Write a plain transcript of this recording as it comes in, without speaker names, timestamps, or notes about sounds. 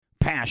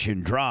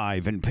passion,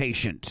 drive, and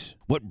patience.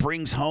 What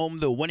brings home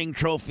the winning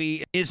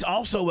trophy is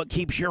also what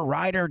keeps your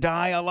ride or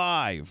die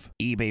alive.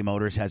 eBay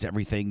Motors has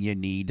everything you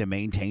need to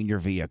maintain your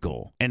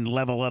vehicle and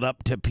level it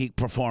up to peak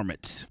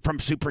performance. From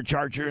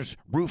superchargers,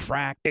 roof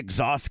rack,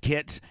 exhaust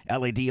kits,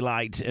 LED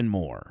lights, and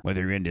more. Whether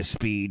you're into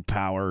speed,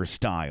 power, or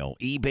style,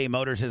 eBay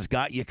Motors has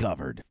got you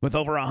covered. With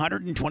over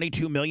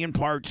 122 million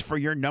parts for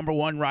your number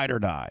one ride or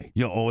die,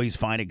 you'll always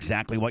find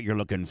exactly what you're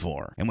looking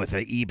for. And with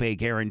the eBay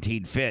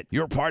Guaranteed Fit,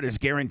 your part is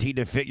guaranteed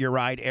to fit your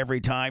ride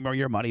every time or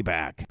your money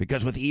back.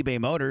 Because with eBay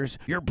Motors,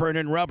 you're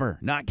burning rubber,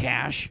 not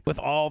cash, with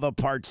all the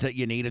parts that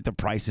you need at the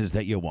prices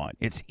that you want.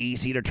 It's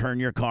easy to turn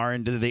your car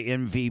into the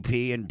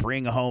MVP and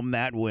bring home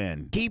that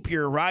win. Keep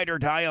your ride or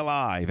die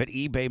alive at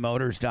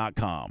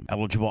ebaymotors.com.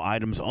 Eligible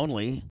items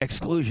only.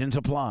 Exclusions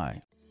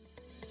apply.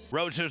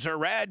 Roses are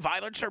red,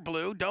 violets are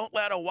blue. Don't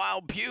let a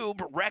wild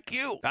pube wreck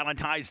you.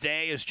 Valentine's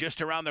Day is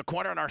just around the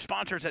corner, and our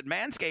sponsors at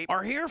Manscaped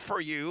are here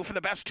for you for the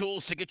best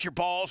tools to get your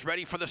balls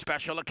ready for the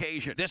special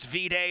occasion. This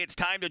V-Day, it's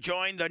time to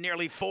join the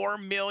nearly 4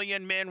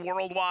 million men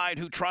worldwide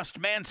who trust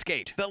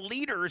Manscaped, the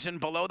leaders in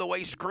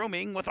below-the-waist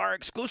grooming, with our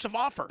exclusive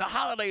offer. The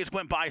holidays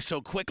went by so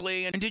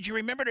quickly, and did you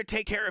remember to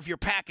take care of your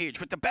package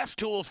with the best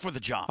tools for the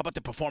job? How about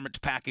the Performance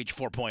Package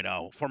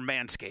 4.0 from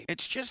Manscaped?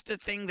 It's just the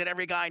thing that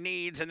every guy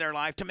needs in their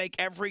life to make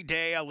every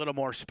day a little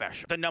more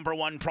special. The number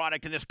one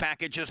product in this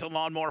package is the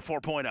Lawnmower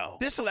 4.0.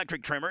 This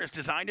electric trimmer is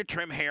designed to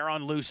trim hair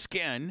on loose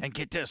skin. And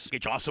get this,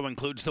 it also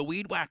includes the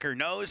Weed Whacker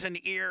nose and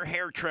ear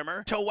hair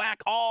trimmer to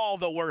whack all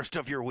the worst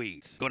of your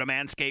weeds. Go to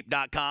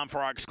manscaped.com for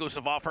our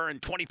exclusive offer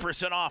and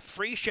 20% off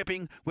free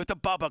shipping with the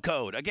Bubba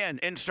code. Again,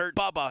 insert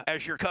Bubba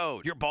as your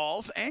code. Your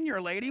balls and your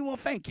lady will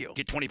thank you.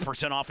 Get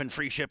 20% off and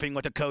free shipping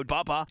with the code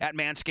Bubba at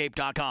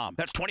manscaped.com.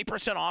 That's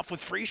 20% off with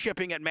free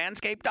shipping at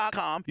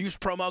manscaped.com. Use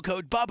promo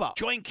code Bubba.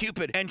 Join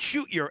Cupid and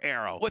shoot your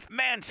arrow with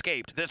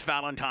Manscaped this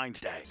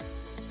Valentine's Day.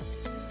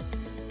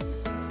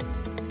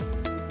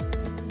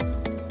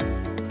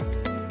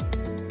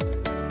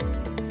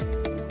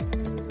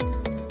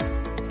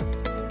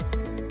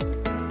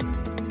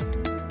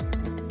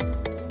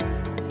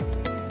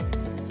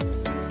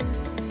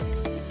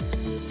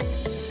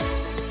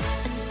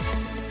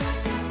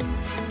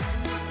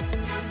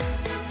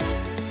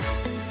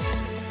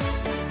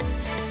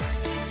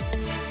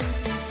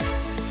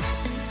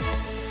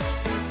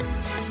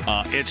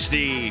 It's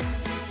the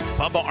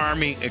Bubba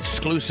Army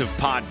exclusive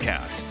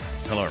podcast.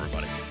 Hello,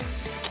 everybody.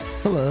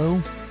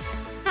 Hello.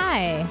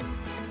 Hi.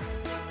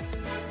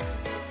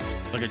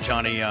 Look at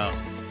Johnny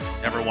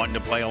never wanting to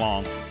play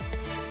along.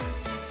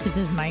 Is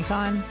his mic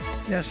on?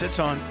 Yes, it's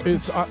on.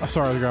 It's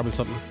sorry, I was grabbing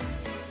something.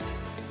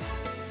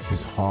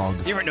 His hog.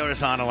 You ever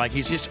notice, Anna, like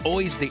he's just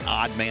always the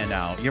odd man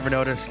out? You ever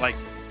notice, like...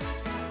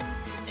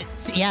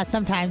 Yeah,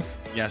 sometimes.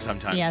 Yeah,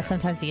 sometimes. Yeah,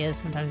 sometimes he is,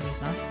 sometimes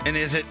he's not. And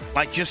is it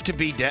like just to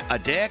be a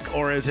dick,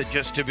 or is it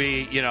just to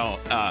be,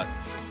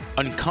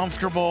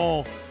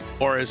 uncomfortable,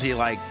 or is he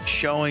like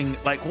showing,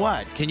 like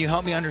what? Can you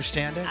help me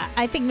understand it?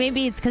 I think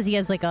maybe it's because he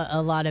has like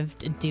a lot of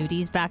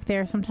duties back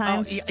there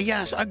sometimes. Oh,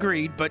 yes,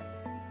 agreed. But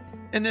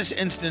in this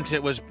instance,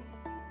 it was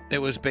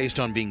based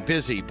on being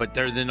busy. But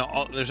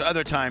there's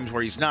other times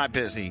where he's not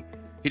busy.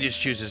 He just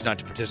chooses not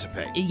to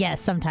participate.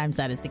 Yes, sometimes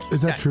that is the case.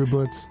 Is that true,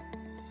 Blitz?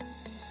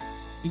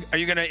 Are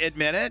you going to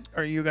admit it,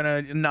 or are you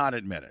going to not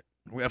admit it?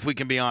 If we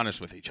can be honest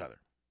with each other.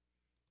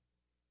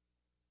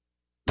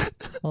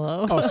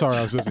 Hello? Oh, sorry,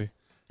 I was busy.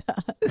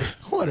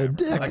 What a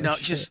dick. No,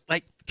 just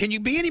like, can you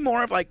be any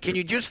more of can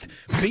you just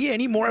be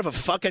any more of a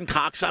fucking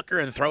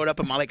cocksucker and throw it up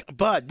in my, like,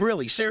 Bud,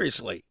 really,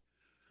 seriously.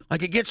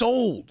 Like, it gets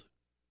old.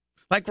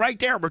 Like, right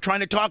there, we're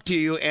trying to talk to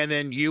you, and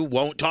then you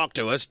won't talk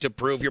to us to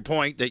prove your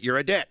point that you're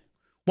a dick.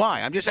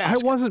 Why? I'm just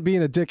asking. I wasn't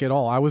being a dick at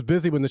all. I was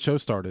busy when the show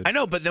started. I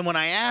know, but then when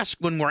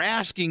we're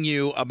asking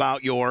you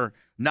about your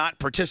not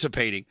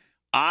participating,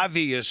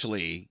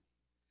 obviously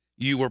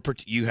you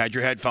had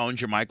your headphones,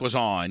 your mic was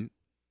on,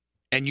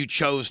 and you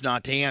chose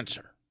not to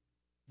answer.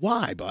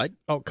 Why, bud?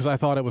 Oh, because I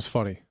thought it was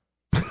funny.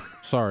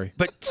 Sorry.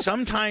 But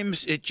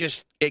sometimes it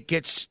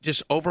gets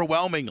just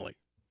overwhelmingly.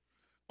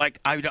 Like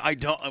I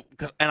don't,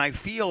 and I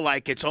feel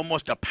like it's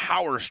almost a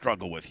power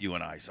struggle with you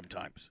and I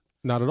sometimes.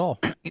 Not at all.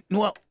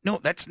 Well,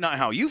 no, that's not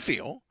how you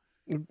feel,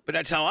 but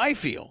that's how I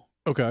feel.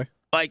 Okay.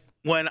 Like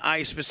when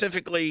I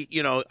specifically,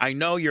 I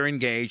know you're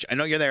engaged, I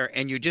know you're there,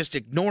 and you just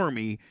ignore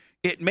me,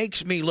 it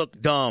makes me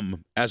look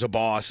dumb as a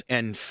boss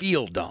and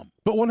feel dumb.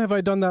 But when have I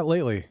done that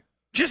lately?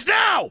 Just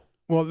now!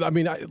 Well, I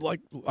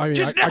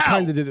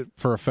kind of did it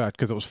for effect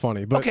because it was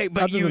funny. But okay,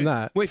 but other than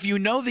that, if you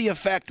know the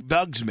effect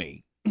bugs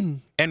me,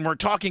 and we're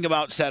talking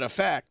about said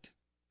effect,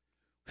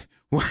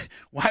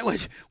 why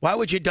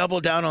would you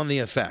double down on the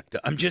effect?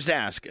 I'm just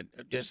asking.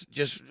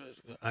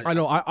 I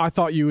know. I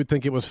thought you would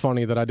think it was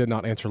funny that I did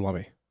not answer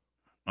Lummy.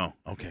 Oh,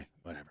 okay,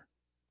 whatever.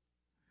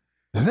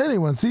 Has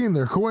anyone seen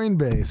their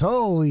Coinbase?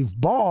 Holy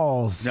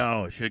balls!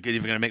 No, is it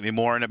even going to make me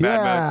more in a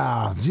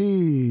bad mood? Yeah,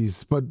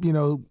 jeez. But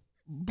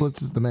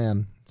Blitz is the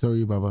man. So are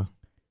you, Bubba.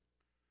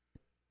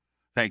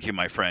 Thank you,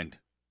 my friend.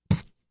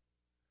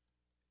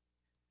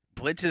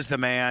 Blitz is the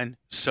man.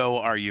 So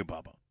are you,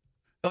 Bubba.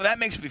 Oh, that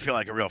makes me feel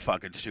like a real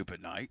fucking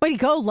stupid night. Way to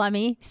go,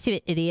 Lummy.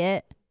 Stupid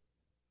idiot.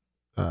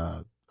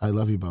 I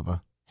love you,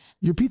 Bubba.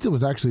 Your pizza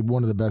was actually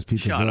one of the best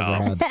pizzas Shut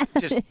I've ever had.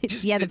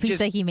 The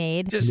pizza he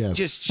made.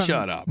 Just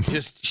shut up.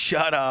 Just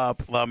shut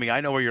up, Lummy.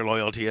 I know where your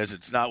loyalty is.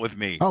 It's not with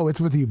me. Oh, it's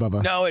with you,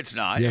 Bubba. No, it's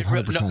not. Yes,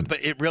 100%.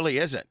 But it really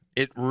isn't.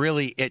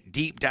 It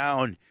deep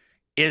down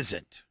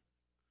isn't.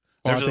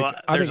 Well,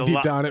 I think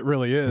deep down it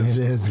really is.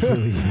 It is. It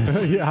really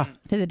is. Yeah.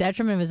 To the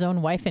detriment of his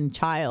own wife and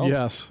child.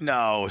 Yes.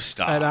 No,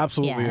 stop. It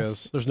absolutely Yes.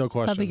 is. There's no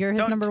question. Bubba, you're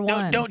his number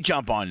one. Don't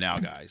jump on now,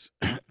 guys.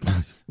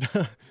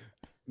 I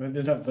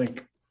did not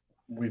think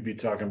we'd be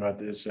talking about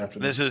this after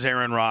This is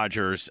Aaron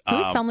Rodgers.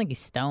 He sound like he's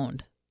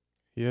stoned.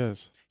 He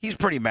is. He's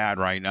pretty mad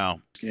right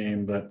now.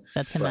 game, but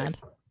That's him mad.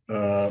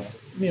 I'm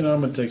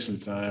gonna take some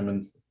time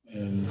and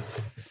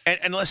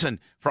And listen,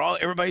 for all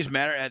everybody's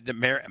mad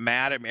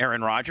at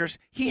Aaron Rodgers,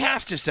 he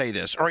has to say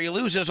this, or he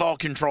loses all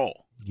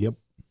control. Yep.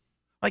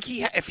 Like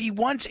if he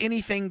wants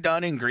anything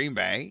done in Green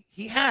Bay,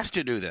 he has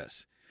to do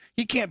this.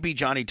 He can't be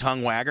Johnny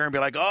Tonguewagger and be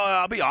like,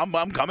 "Oh,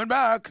 I'm coming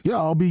back." Yeah,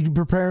 I'll be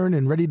preparing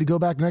and ready to go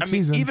back next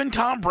season. Even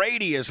Tom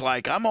Brady is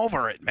like, "I'm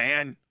over it,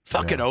 man.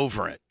 Fucking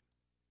over it."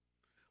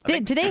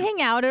 Did they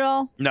hang out at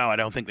all? No, I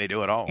don't think they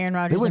do at all. Aaron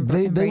Rodgers and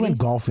they Brady? went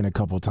golfing a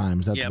couple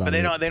times. That's Yeah, about but they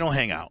it. don't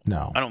hang out.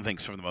 No. I don't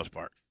think so for the most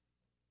part.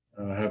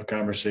 have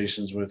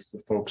conversations with the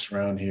folks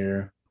around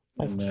here,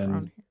 and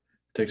then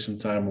take some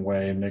time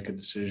away and make a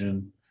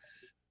decision.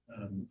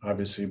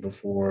 Obviously,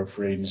 before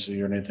free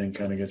agency or anything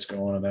kind of gets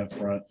going on that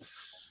front,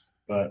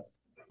 but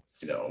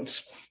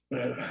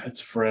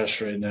it's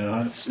fresh right now.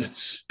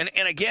 It's and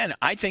again,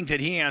 I think that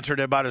he answered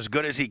about as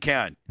good as he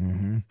can.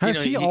 Mm-hmm.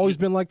 Has he always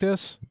been like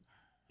this?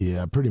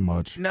 Yeah, pretty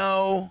much.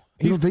 No,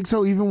 you don't think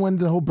so? Even when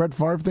the whole Brett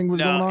Favre thing was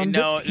going on?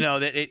 No.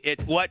 That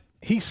what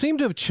he seemed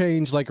to have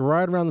changed like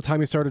right around the time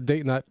he started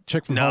dating that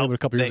chick from Hollywood a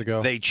couple years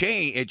ago.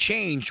 It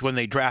changed when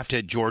they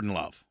drafted Jordan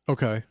Love.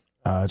 Okay,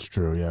 that's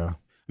true. Yeah.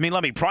 I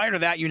mean, prior to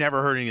that, you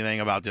never heard anything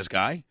about this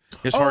guy.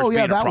 As far as yeah, being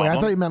that a problem. way. I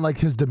thought you meant like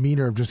his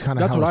demeanor of just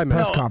kind of how his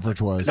press conference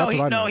was.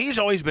 No, he's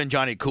always been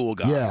Johnny Cool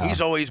Guy. Yeah.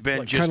 He's always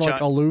been just kind of like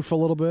aloof a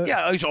little bit.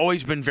 Yeah, he's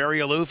always been very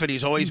aloof, and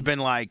he's always been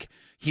like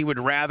he would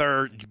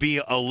rather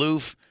be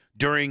aloof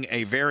during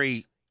a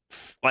very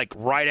like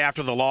right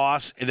after the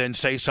loss and then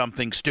say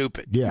something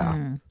stupid.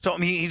 Yeah. So I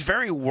mean, he's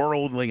very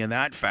worldly in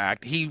that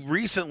fact. He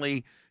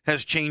recently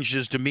has changed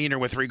his demeanor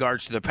with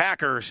regards to the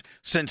Packers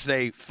since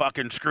they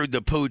fucking screwed the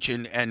pooch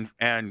and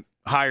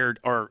hired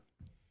or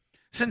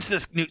since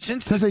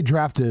they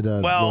drafted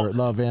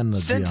Love and the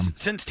GM.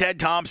 Since Ted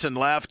Thompson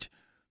left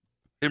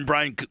and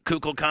Brian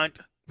Kugelkunt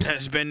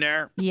has been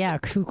there. Yeah,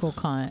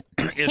 Kugelkunt.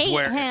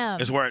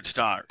 is where it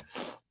starts.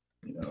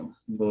 A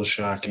little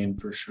shocking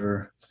for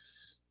sure.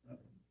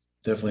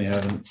 Definitely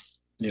haven't,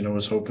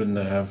 was hoping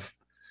to have,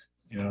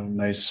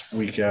 nice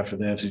week after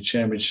the NFC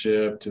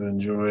Championship to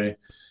enjoy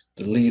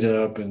the lead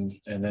up and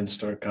then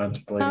start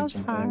contemplating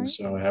some things.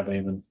 So I haven't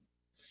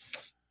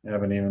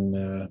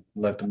even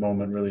let the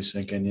moment really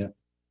sink in yet.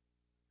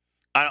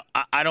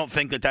 I don't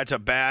think that's a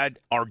bad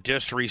or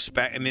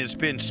disrespect. I mean, it's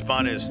been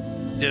spun as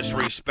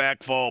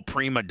disrespectful,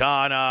 prima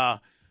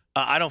donna.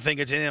 I don't think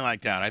it's anything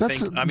like that. I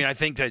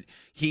think that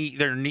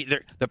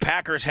the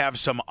Packers have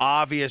some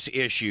obvious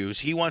issues.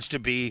 He wants to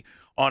be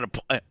on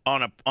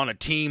a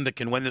team that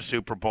can win the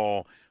Super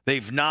Bowl.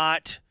 They've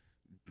not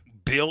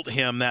built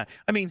him that.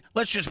 I mean,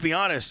 let's just be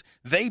honest.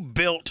 They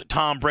built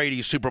Tom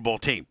Brady's Super Bowl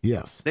team.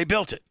 Yes, they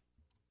built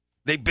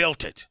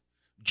it.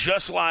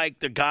 Just like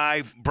the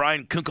guy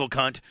Brian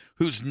Kugelkunt,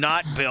 who's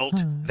not built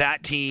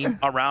that team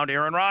around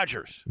Aaron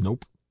Rodgers.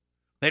 Nope.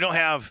 They don't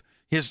have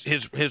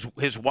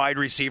his wide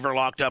receiver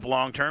locked up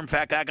long term. In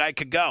fact, that guy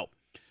could go.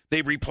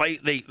 They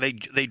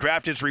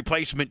drafted his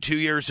replacement 2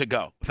 years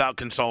ago without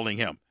consulting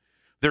him.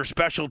 Their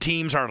special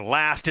teams are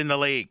last in the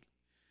league.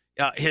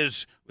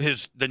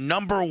 The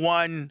number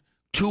one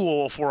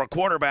tool for a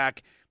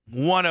quarterback,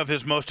 one of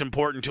his most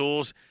important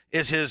tools,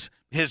 is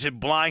his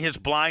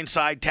blind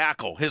side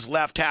tackle, his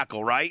left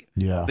tackle, right?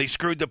 Yeah. They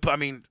screwed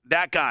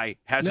that guy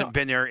hasn't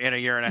been there in a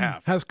year and a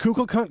half. Has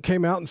Kugelkunt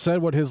came out and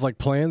said what his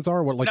plans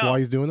are, why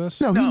he's doing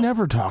this? No, he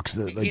never talks.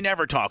 He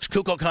never talks.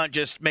 Kugelkunt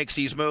just makes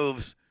these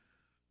moves,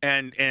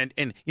 and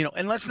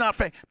let's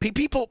not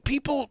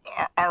people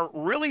are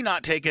really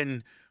not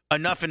taking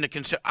enough into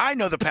consideration. I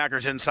know the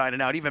Packers inside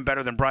and out even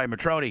better than Brian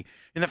Matrone,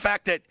 in the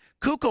fact that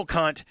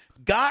Kugelkunt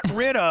got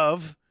rid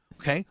of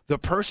the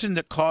person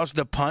that caused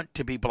the punt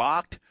to be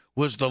blocked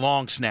was the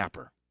long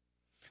snapper.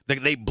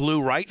 They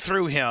blew right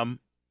through him,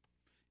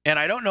 and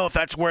I don't know if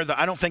that's where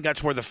I don't think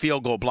that's where the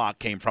field goal block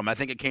came from. I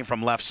think it came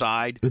from left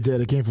side. It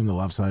did. It came from the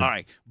left side. All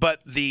right,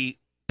 but the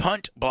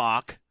punt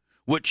block,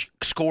 which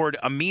scored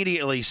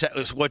immediately,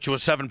 which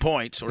was 7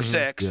 points or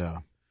 6,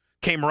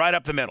 came right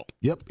up the middle.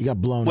 Yep, he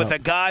got blown with up. a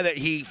guy that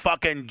he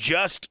fucking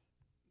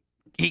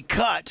he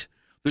cut,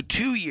 the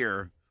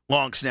 2-year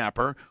long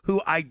snapper,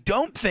 who I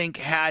don't think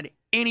had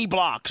any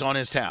blocks on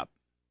his tab.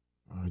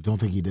 I don't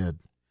think he did.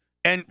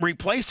 And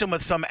replaced him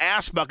with some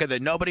ass bucket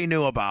that nobody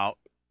knew about.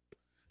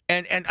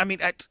 And I mean,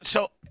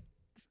 so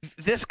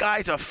this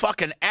guy's a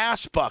fucking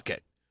ass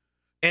bucket.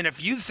 And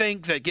if you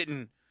think that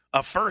getting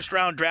a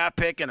first-round draft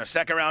pick and a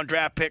second-round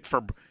draft pick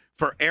for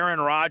Aaron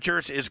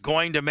Rodgers is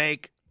going to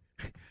make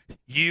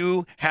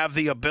you have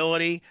the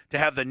ability to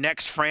have the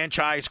next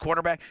franchise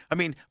quarterback. I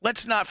mean,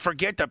 let's not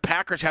forget the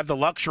Packers have the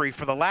luxury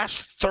for the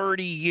last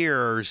 30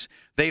 years.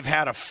 They've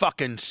had a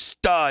fucking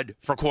stud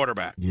for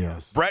quarterback.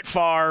 Yes. Brett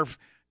Favre,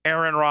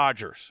 Aaron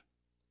Rodgers.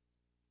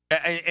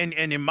 And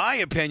in my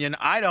opinion,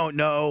 I don't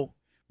know,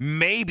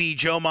 maybe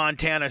Joe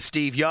Montana,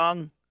 Steve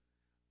Young.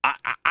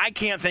 I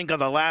can't think of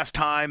the last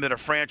time that a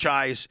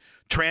franchise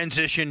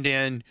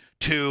transitioned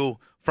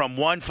from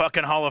one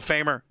fucking Hall of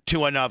Famer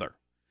to another.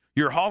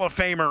 Your Hall of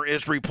Famer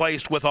is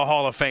replaced with a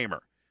Hall of Famer.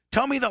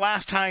 Tell me the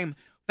last time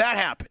that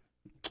happened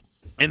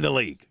in the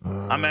league.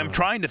 I'm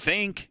trying to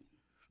think.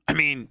 I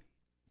mean,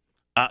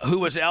 who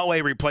was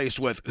Elway replaced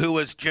with? Who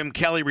was Jim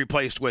Kelly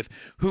replaced with?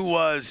 Who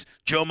was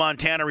Joe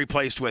Montana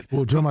replaced with?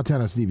 Well, Joe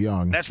Montana, Steve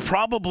Young. That's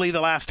probably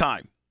the last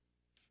time.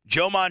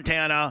 Joe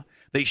Montana,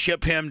 they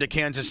ship him to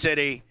Kansas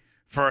City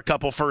for a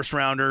couple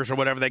first-rounders or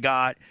whatever they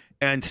got,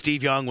 and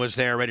Steve Young was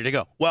there ready to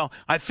go. Well,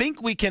 I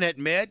think we can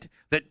admit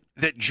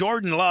that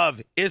Jordan Love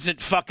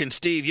isn't fucking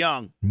Steve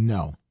Young.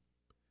 No.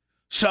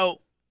 So,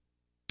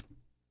 I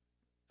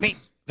mean,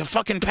 the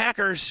fucking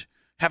Packers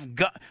have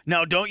got...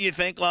 Now, don't you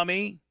think,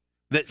 Lummy,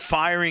 that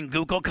firing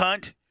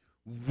Gutekunst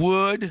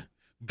would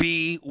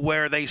be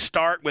where they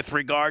start with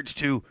regards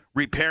to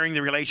repairing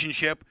the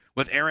relationship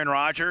with Aaron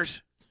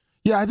Rodgers?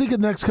 Yeah, I think in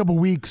the next couple of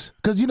weeks,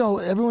 because,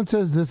 everyone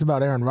says this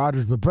about Aaron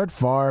Rodgers, but Brett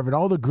Favre and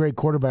all the great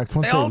quarterbacks,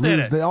 once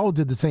they all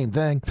did the same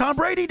thing. Tom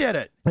Brady did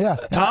it. Yeah.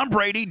 Tom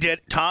Brady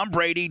did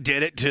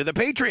it to the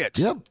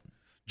Patriots. Yep.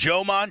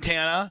 Joe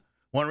Montana,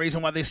 one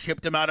reason why they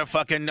shipped him out of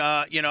fucking,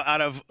 out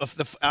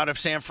of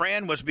San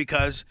Fran was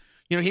because,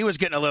 he was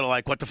getting a little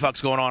like, what the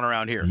fuck's going on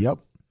around here? Yep.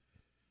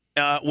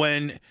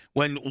 When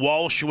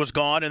Walsh was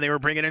gone and they were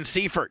bringing in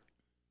Seifert,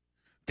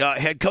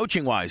 head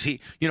coaching wise,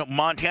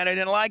 Montana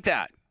didn't like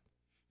that.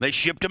 They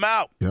shipped him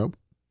out. Yep.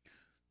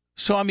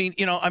 So,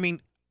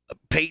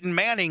 Peyton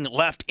Manning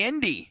left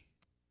Indy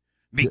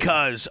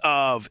because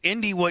of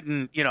Indy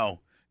wouldn't,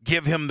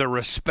 give him the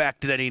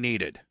respect that he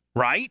needed,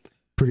 right?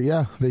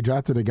 They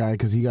drafted a guy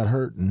because he got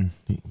hurt and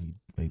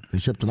they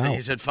shipped him out.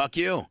 He said, fuck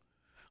you.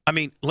 I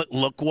mean,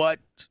 look what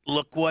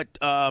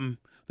the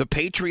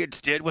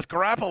Patriots did with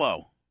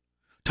Garoppolo.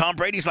 Tom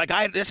Brady's like,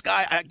 get this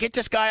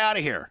guy out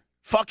of here.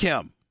 Fuck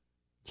him.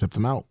 Shipped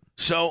him out.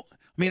 So,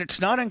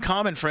 it's not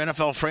uncommon for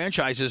NFL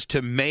franchises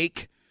to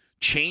make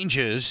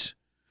changes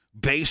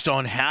based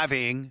on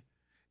having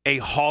a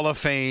Hall of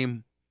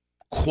Fame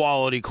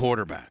quality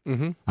quarterback.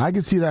 Mm-hmm. I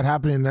could see that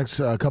happening in the next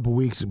couple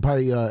weeks.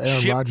 Probably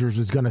Aaron Rodgers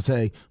is going to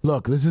say,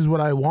 look, this is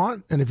what I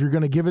want, and if you're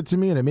going to give it to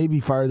me, and it maybe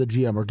fire the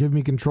GM or give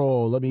me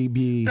control, let me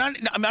be... I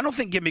don't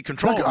think give me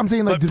control. I'm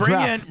saying like but the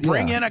draft.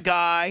 Bring in a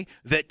guy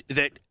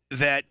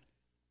that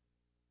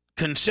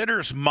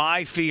considers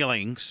my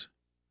feelings,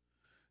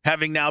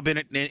 having now been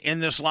in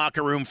this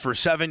locker room for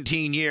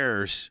 17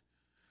 years,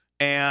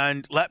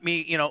 and let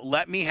me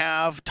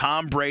have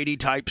Tom Brady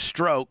type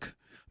stroke.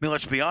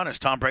 Let's be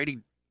honest, Tom Brady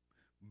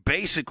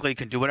basically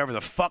can do whatever the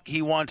fuck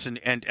he wants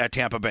at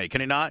Tampa Bay, can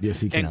he not? Yes,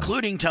 he can.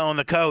 Including telling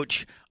the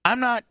coach,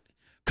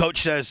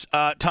 Coach says,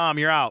 Tom,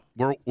 you're out.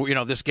 We're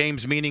this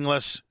game's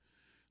meaningless.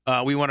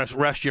 We want to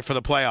rest you for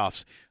the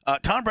playoffs.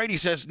 Tom Brady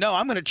says, no,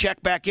 I'm going to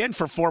check back in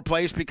for 4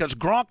 plays because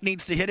Gronk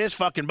needs to hit his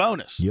fucking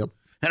bonus. Yep.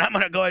 And I'm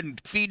going to go ahead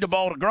and feed the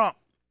ball to Gronk.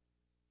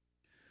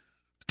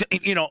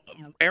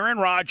 Aaron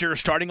Rodgers,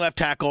 starting left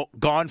tackle,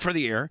 gone for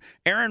the year.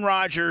 Aaron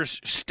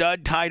Rodgers,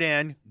 stud tight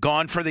end,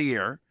 gone for the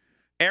year.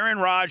 Aaron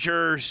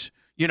Rodgers,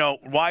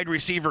 wide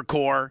receiver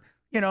core,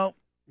 a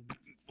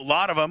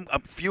lot of them, a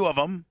few of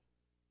them,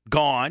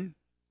 gone.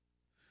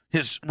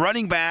 His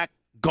running back,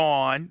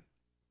 gone.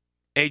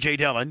 A.J.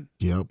 Dillon.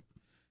 Yep.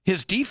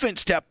 His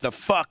defense stepped the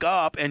fuck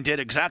up and did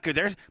exactly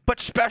theirs, but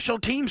special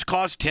teams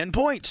caused 10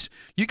 points.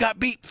 You got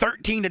beat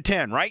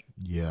 13-10, right?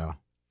 Yeah.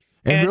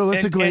 And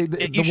realistically,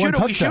 the one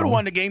touchdown, we should have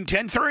won the game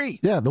 10-3.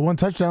 Yeah, the one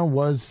touchdown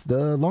was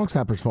the long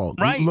snapper's fault.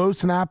 Right. Low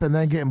snap and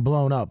then getting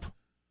blown up.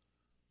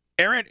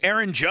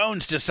 Aaron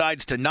Jones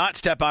decides to not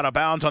step out of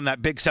bounds on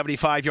that big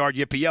 75-yard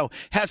yippee-yo.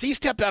 Has he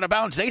stepped out of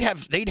bounds, they'd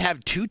have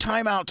 2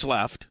 timeouts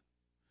left,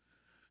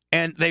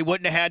 and they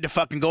wouldn't have had to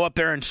fucking go up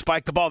there and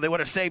spike the ball. They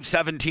would have saved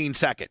 17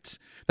 seconds.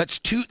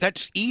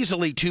 That's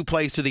easily 2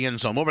 plays to the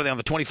end zone. What were they, on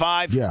the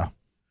 25? Yeah.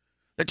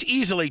 That's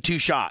easily 2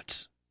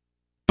 shots.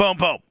 Boom,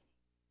 boom.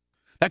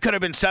 That could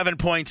have been 7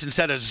 points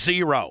instead of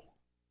 0.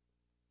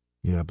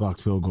 Yeah,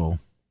 blocked field goal.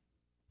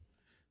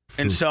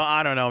 And so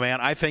I don't know,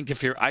 man. I think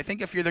if you're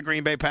the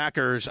Green Bay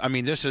Packers,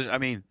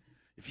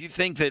 if you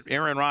think that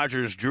Aaron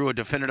Rodgers drew a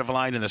definitive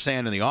line in the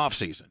sand in the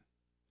offseason,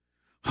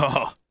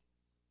 I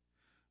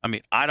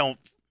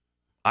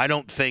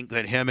don't think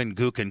that him and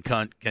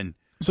Gutekunst can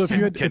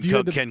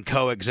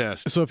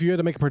coexist. So if you had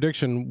to make a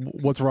prediction,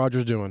 what's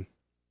Rodgers doing?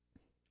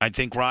 I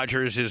think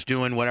Rodgers is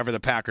doing whatever the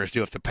Packers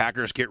do. If the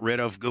Packers get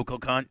rid of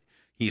Gutekunst,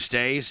 he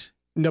stays.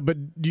 No,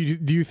 but do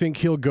you think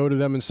he'll go to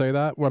them and say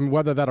that? Well, I mean,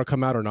 whether that'll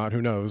come out or not,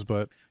 who knows?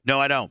 But No,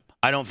 I don't.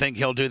 I don't think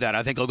he'll do that.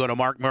 I think he'll go to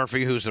Mark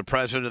Murphy, who's the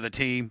president of the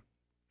team,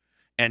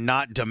 and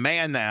not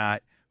demand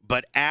that,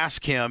 but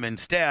ask him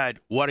instead,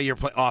 what are your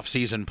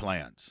off-season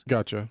plans?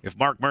 Gotcha. If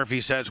Mark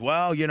Murphy says,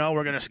 well,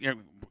 we're going to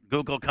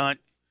Google Cunt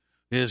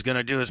is going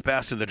to do his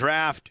best in the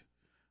draft.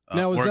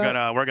 Now,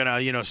 we're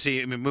gonna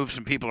see move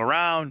some people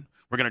around.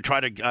 We're going to try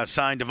to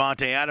sign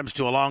Davante Adams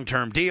to a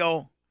long-term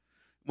deal.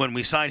 When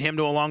we sign him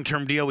to a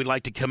long-term deal, we'd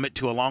like to commit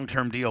to a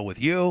long-term deal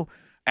with you.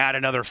 Add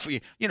another,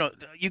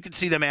 you could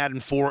see them adding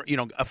a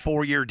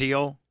 4-year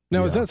deal.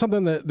 Now, is that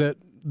something that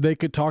they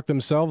could talk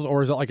themselves,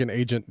 or is it like an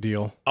agent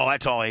deal? Oh,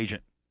 that's all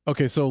agent.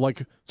 Okay, so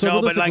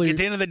no, but like at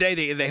the end of the day,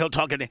 he'll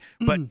talk.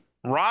 But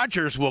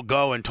Rodgers will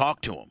go and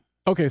talk to him.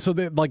 Okay, so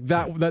that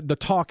the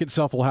talk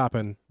itself will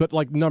happen, but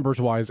like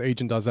numbers wise,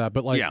 agent does that.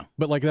 But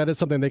that is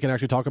something they can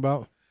actually talk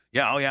about.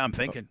 Yeah. Oh yeah, I'm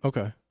thinking.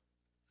 Okay.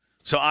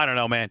 So I don't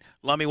know, man.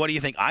 Lummy, what do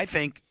you think? I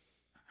think.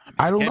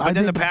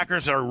 The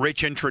Packers are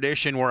rich in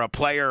tradition, where a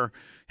player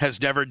has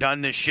never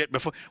done this shit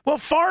before. Well,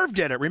 Favre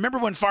did it. Remember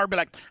when Favre be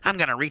like, "I'm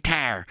going to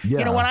retire. Yeah.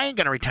 You know what? I ain't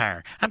going to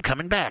retire. I'm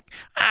coming back.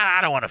 I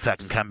don't want to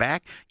fucking come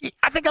back.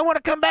 I think I want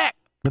to come back."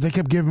 But they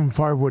kept giving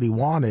Favre what he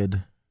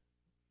wanted.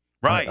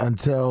 Right.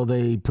 Until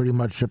they pretty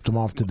much shipped him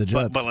off to the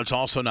Jets. But let's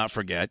also not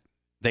forget,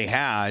 they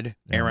had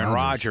Aaron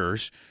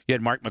Rodgers. You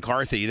had Mark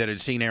McCarthy that had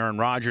seen Aaron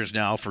Rodgers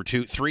now for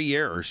 3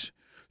 years.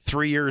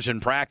 3 years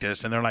in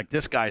practice, and they're like,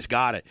 this guy's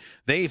got it.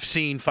 They've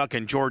seen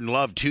fucking Jordan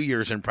Love 2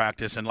 years in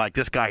practice, and like,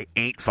 this guy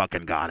ain't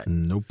fucking got it.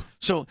 Nope.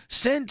 So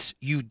since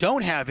you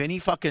don't have any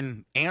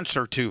fucking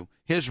answer to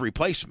his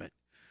replacement,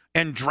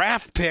 and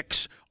draft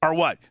picks are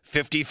what,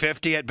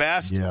 50-50 at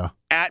best? Yeah.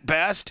 At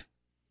best?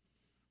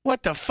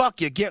 What the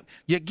fuck? You get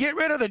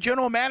rid of the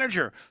general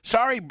manager.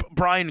 Sorry,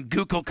 Brian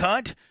Google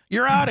cunt.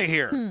 You're out of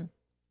here.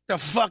 The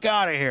fuck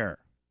out of here.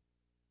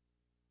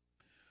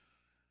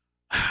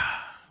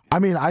 I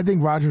mean, I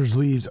think Rodgers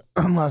leaves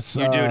unless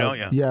you do, don't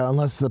you? Yeah,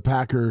 unless the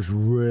Packers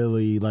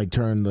really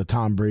turn the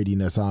Tom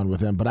Brady-ness on with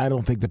him. But I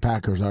don't think the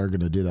Packers are going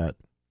to do that.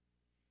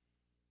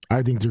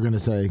 I think they're going to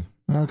say,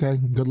 "Okay,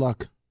 good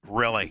luck."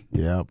 Really?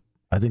 Yeah,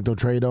 I think they'll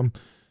trade him,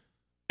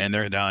 and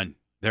they're done.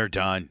 They're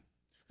done.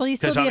 Will you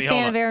still be a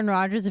fan of Aaron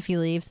Rodgers if he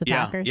leaves the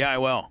Packers? Yeah, I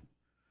will.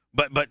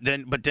 But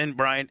then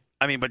Brian.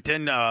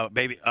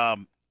 Baby.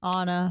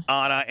 Anna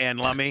and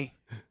Lummy.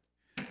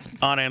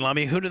 Anna and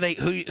Lummy. Who do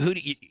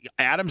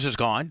Adams is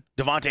gone.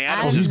 Davante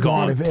Adams is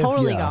gone.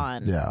 Totally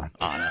gone. Yeah.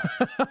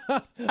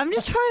 Anna. I'm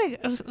just trying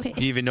to. Do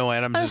you even know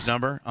Adams'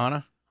 number,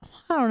 Anna?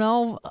 I don't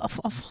know.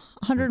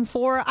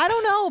 104. I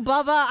don't know,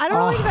 Bubba. I don't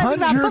know anything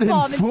about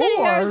football. I've been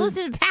sitting here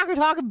listening to Packer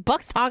talk and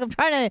Bucks talk. I'm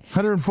trying to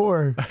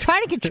 104.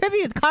 Trying to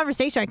contribute to the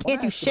conversation. I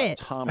can't do shit.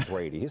 Tom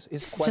Brady,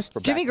 his quest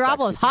for Jimmy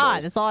Garoppolo is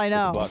hot. That's all I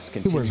know. Bucks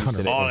continues today.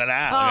 Look at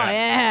that. Oh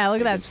yeah,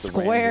 look at that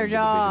square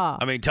jaw.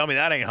 I mean, tell me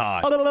that ain't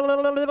hot.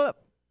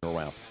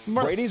 Around.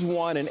 Brady's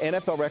won an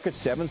NFL record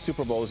 7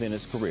 Super Bowls in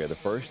his career, the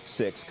first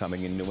 6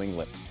 coming in New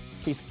England.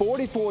 He's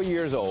 44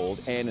 years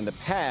old, and in the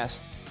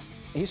past,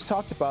 he's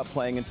talked about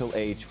playing until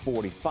age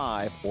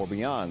 45 or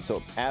beyond.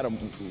 So, Adam,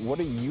 what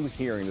are you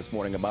hearing this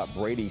morning about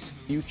Brady's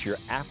future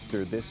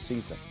after this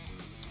season?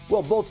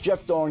 Well, both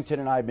Jeff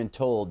Dorrington and I have been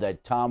told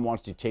that Tom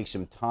wants to take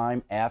some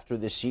time after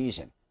the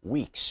season,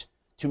 weeks,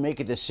 to make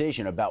a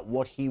decision about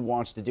what he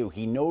wants to do.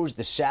 He knows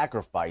the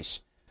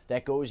sacrifice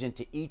that goes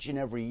into each and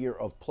every year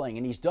of playing.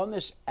 And he's done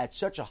this at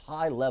such a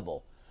high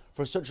level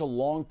for such a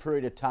long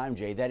period of time,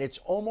 Jay, that it's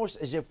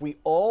almost as if we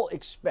all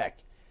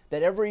expect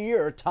that every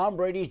year Tom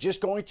Brady's just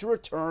going to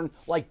return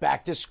like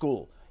back to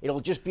school.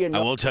 It'll just be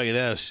enough. I will tell you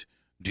this.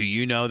 Do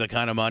you know the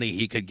kind of money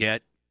he could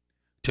get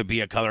to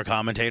be a color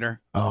commentator?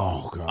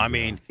 Oh, God. I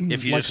mean,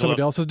 if you like just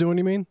somebody else is doing,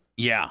 you mean?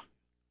 Yeah.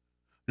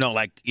 No,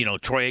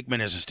 Troy Aikman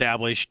has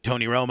established,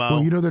 Tony Romo.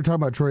 Well, they're talking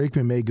about Troy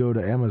Aikman may go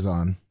to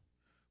Amazon.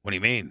 What do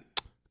you mean?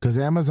 Because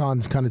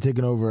Amazon's kind of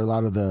taking over a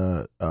lot of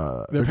the.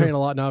 They're paying a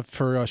lot now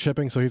for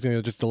shipping, so he's going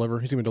to just deliver.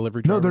 He's going to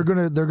deliver. No, they're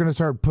gonna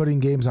start putting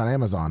games on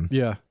Amazon.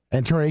 Yeah,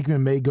 and Troy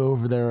Aikman may go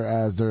over there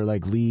as their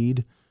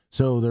lead.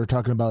 So they're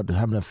talking about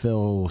having to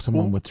fill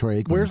someone with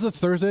Troy Aikman. Where's the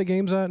Thursday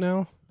games at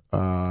now?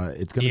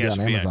 It's going to be on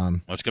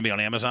Amazon. Oh, it's going to be on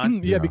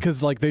Amazon. Yeah,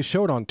 because they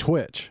showed on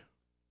Twitch.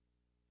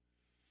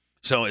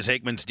 So is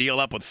Aikman's deal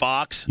up with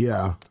Fox?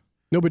 Yeah.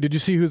 No, but did you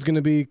see who's going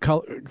to be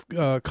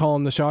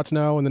calling the shots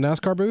now in the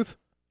NASCAR booth?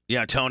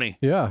 Yeah, Tony.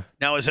 Yeah.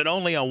 Now, is it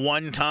only a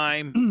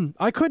one-time?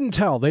 I couldn't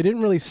tell. They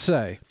didn't really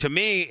say. To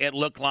me, it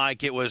looked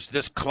like it was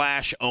this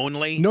clash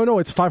only. No,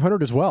 it's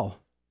 500 as well.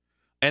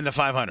 And the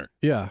 500.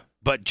 Yeah.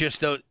 But is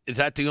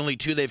that the only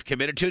 2 they've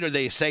committed to? Did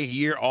they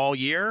say all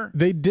year?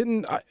 They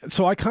didn't.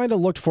 So I kind of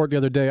looked for it the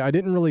other day. I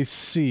didn't really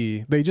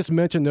see. They just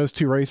mentioned those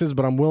 2 races,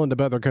 but I'm willing to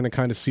bet they're going to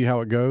kind of see how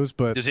it goes.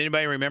 But does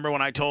anybody remember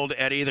when I told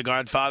Eddie, the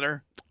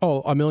Godfather?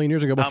 Oh, a million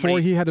years ago, before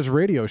he had his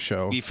radio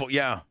show.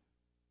 Yeah.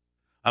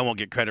 I won't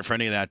get credit for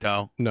any of that,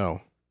 though.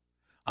 No.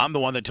 I'm the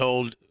one that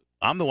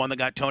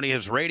got Tony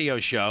his radio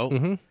show.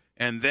 Mm-hmm.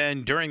 And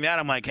then during that,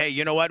 I'm like, hey,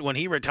 you know what? When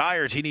he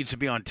retires, he needs to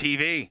be on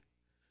TV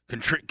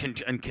and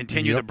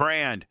continue the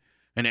brand.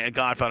 And the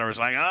Godfather was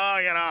like, oh,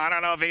 I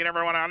don't know if he'd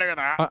ever want to do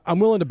that. I'm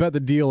willing to bet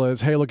the deal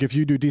is, hey, look, if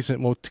you do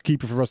decent, we'll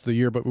keep you for the rest of the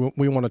year, but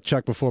we want to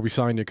check before we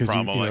sign you because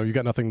you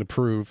got nothing to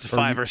prove. It's a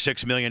 $5 or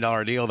 $6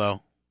 million deal,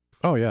 though.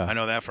 Oh, yeah. I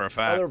know that for a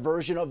fact. Other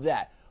version of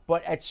that.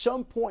 But at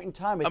some point in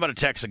time... I'm going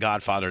to text the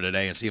Godfather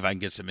today and see if I can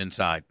get some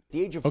inside. At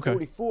the age of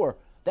 44,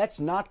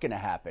 that's not going to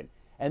happen.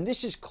 And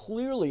this is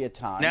clearly a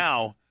time...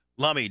 Now...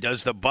 Lummy,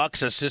 does the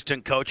Bucks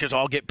assistant coaches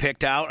all get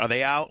picked out? Are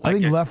they out? I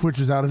think Leftwich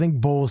is out. I think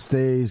Bull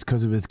stays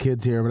because of his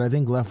kids here, but I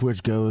think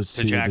Leftwich goes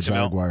to the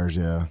Jaguars,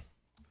 yeah.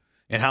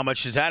 And how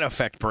much does that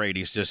affect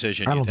Brady's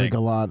decision? I don't think a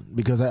lot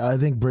because I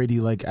think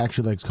Brady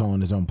actually likes calling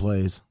his own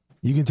plays.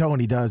 You can tell when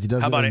he does. He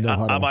doesn't know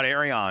how about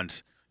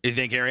Arians? Do you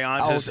think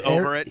Arians is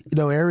over it?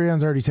 No,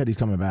 Arians already said he's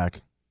coming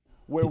back.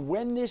 Where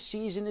when this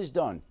season is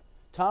done,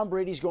 Tom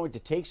Brady's going to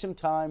take some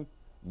time,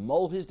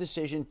 mull his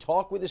decision,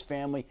 talk with his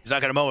family. He's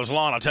not going to mow his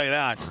lawn, I'll tell you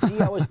that. See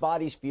how his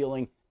body's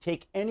feeling,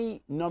 take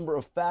any number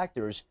of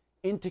factors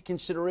into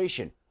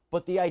consideration.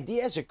 But the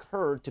idea has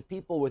occurred to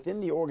people within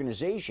the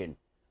organization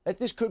that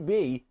this could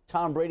be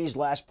Tom Brady's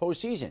last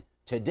postseason.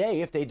 Today,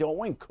 if they don't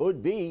win,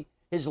 could be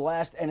his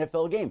last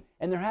NFL game.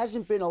 And there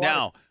hasn't been a lot.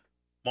 Now,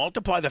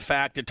 multiply the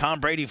fact that Tom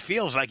Brady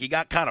feels like he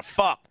got kind of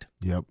fucked.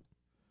 Yep.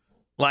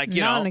 Not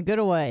in a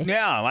good way.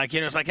 Yeah,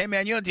 it's like, hey,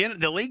 man, at the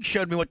end the league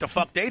showed me what the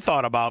fuck they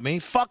thought about me.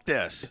 Fuck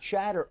this.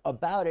 Chatter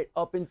about it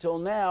up until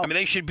now. I mean,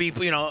 they should be,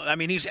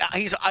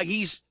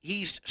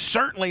 he's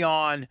certainly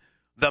on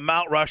the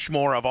Mount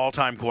Rushmore of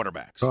all-time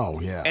quarterbacks.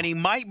 Oh, yeah. And he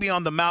might be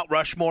on the Mount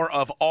Rushmore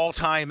of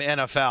all-time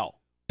NFL.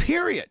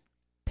 Period.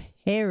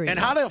 And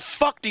how the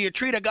fuck do you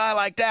treat a guy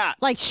like that?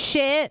 Like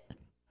shit.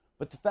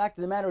 But the fact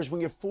of the matter is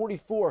when you're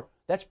 44,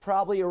 that's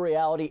probably a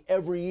reality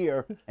every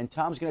year, and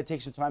Tom's going to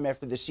take some time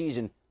after the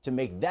season to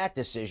make that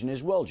decision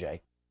as well,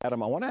 Jay.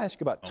 Adam, I want to ask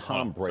you about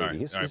Tom Brady.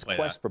 His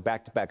quest for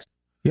back-to-back.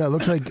 Yeah, it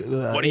looks like.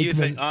 What do you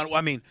think?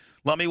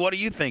 Lummy, what do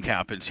you think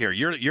happens here?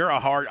 You're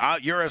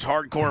as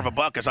hardcore of a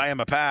Buck as I am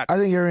a Pack. I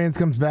think Arians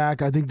comes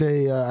back. I think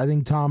I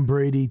think Tom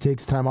Brady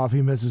takes time off.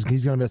 He's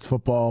going to miss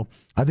football.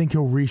 I think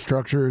he'll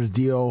restructure his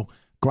deal.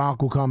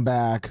 Gronk will come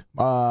back.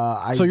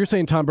 So you're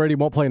saying Tom Brady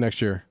won't play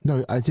next year?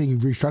 No, I think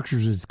he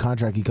restructures his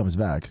contract. He comes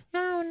back.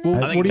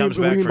 Well, what do you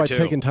mean by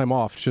taking time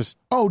off? Just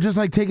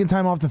like taking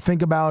time off to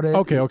think about it.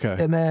 Okay.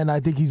 And then I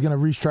think he's going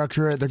to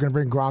restructure it. They're going to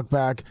bring Gronk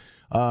back.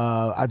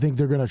 I think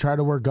they're going to try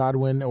to work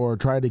Godwin or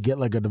try to get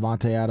like a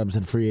Devontae Adams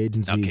in free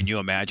agency. Now, can you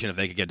imagine if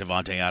they could get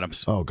Devontae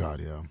Adams? Oh,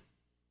 God, yeah.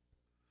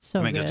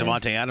 Because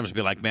Devontae Adams would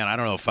be like, man, I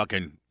don't know if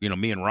fucking,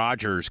 me and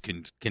Rodgers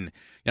can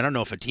I don't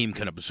know if a team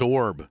can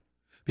absorb.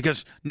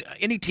 Because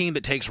any team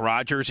that takes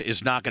Rodgers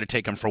is not going to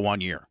take him for 1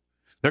 year.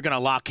 They're going to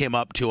lock him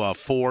up to a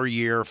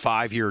 4-year,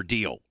 5-year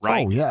deal,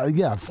 right? Oh,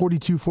 yeah,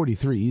 42,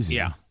 43, easy.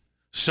 Yeah.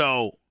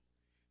 So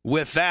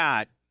with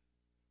that,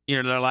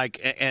 they're like,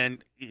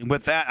 and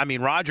with that, I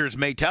mean, Rodgers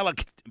may tell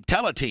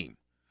a team,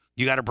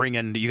 you got to bring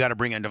in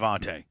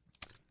Devontae.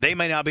 They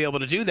may not be able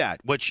to do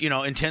that, which,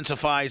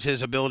 intensifies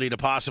his ability to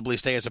possibly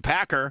stay as a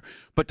Packer.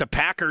 But the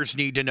Packers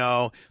need to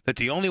know that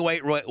the only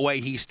way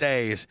he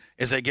stays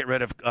is they get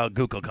rid of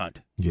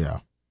Gutekunst. Yeah.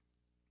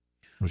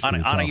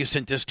 Anna, you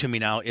sent this to me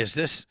now. Is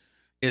this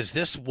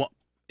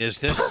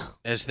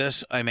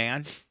a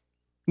man?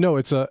 No,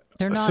 it's a.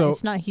 They're not. So,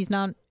 it's not. He's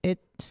not.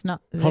 It's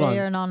not. They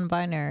are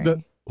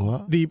non-binary.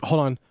 What?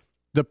 Hold on.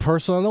 The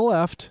person on the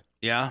left.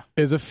 Yeah.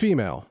 Is a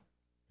female.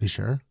 You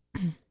sure?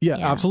 Yeah,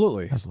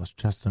 absolutely. That's less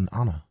chest than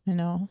Anna. I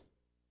know.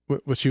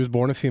 She was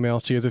born a female.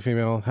 She is a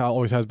female.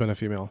 Always has been a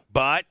female.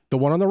 But the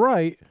one on the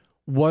right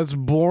was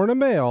born a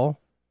male,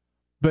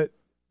 but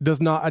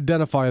does not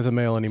identify as a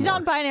male anymore. He's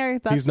non-binary.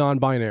 He's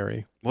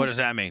non-binary. What does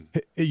that mean?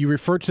 You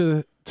refer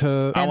to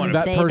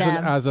that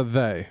person as a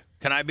they.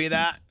 Can I be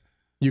that?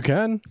 You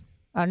can.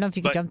 I don't know if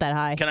you can jump that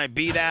high. Can I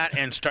be that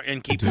and start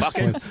and keep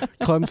fucking?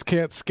 Clems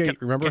can't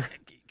skate. Remember?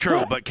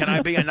 True, but can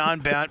I be a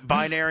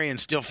non-binary and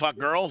still fuck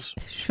girls?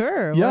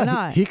 Sure, yeah, why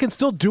not? He can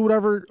still do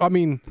whatever. I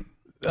mean,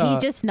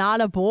 he's just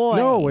not a boy.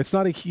 No, it's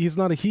not a. He's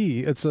not a he.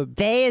 It's a.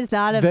 They is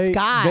not a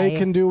guy. They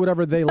can do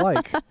whatever they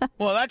like.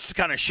 Well, that's the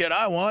kind of shit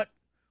I want.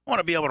 I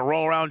want to be able to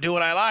roll around and do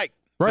what I like,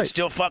 but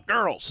still fuck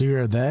girls. So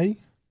you're a they?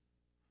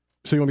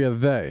 So you want to be a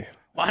they?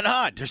 Why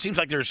not? There seems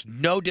like there's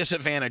no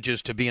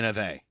disadvantages to being a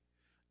they,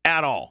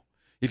 at all.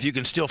 If you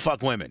can still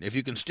fuck women, if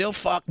you can still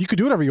fuck, you can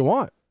do whatever you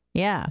want.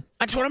 Yeah.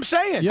 That's what I'm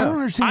saying. Yeah. I don't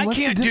understand. I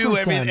can't do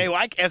everything.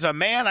 As a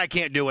man, I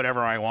can't do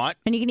whatever I want.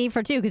 And you can eat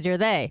for two because you're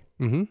they.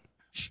 Mm-hmm.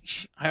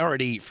 I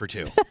already eat for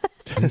two.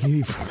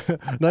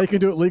 Now you can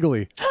do it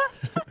legally.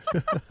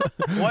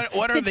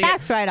 What are it's a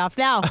tax write-off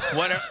now.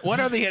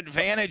 What are the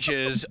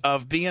advantages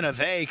of being a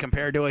they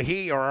compared to a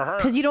he or a her?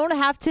 Because you don't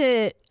have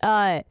to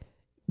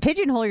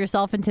pigeonhole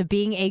yourself into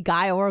being a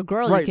guy or a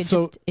girl. Right, you can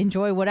just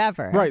enjoy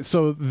whatever. Right.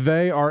 So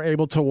they are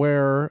able to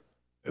wear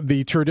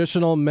the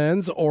traditional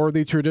men's or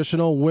the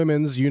traditional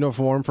women's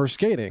uniform for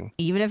skating.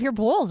 Even if your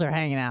balls are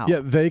hanging out.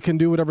 Yeah, they can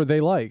do whatever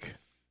they like.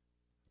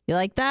 You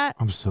like that?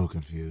 I'm so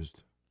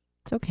confused.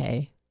 It's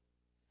okay.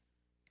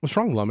 What's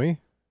wrong, Lummy?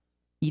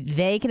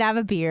 They can have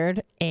a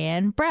beard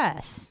and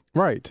breasts.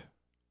 Right.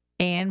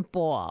 And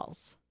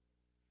balls.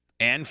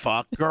 and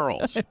fuck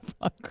girls.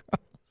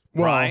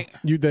 Well, right?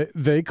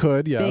 They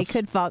could, yes. They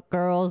could fuck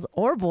girls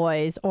or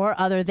boys or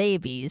other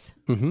babies.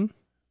 Mm-hmm.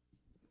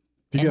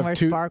 And wear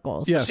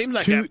sparkles. Yes, Seems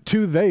like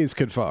two theys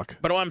could fuck.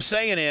 But what I'm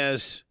saying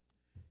is,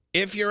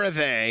 if you're a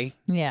they,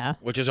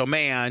 which is a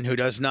man who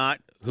does not...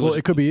 Well,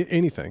 it could be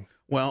anything.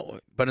 Well,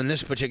 but in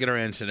this particular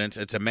incident,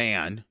 it's a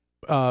man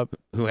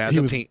who has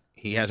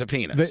he has a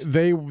penis.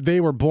 They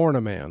were born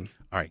a man.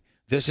 All right.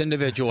 This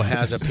individual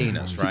has a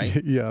penis,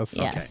 right? Yes.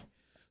 Okay.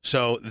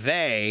 So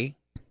they,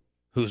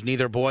 who's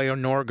neither boy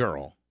nor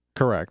girl,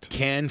 correct,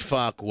 can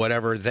fuck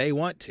whatever they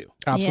want to.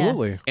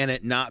 Absolutely. And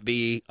it not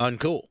be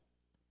uncool.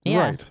 Yeah.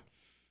 Right.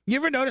 You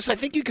ever notice? I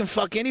think you can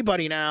fuck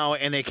anybody now,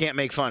 and they can't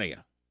make fun of you.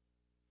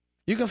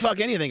 You can fuck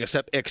anything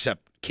except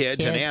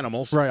kids and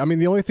animals. Right. I mean,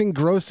 the only thing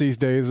gross these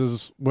days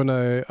is when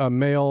a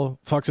male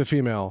fucks a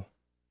female.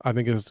 I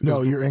think is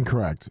no, you're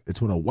incorrect.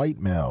 It's when a white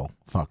male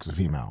fucks a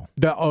female.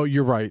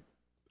 You're right.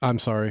 I'm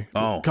sorry.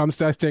 Oh,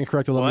 I stand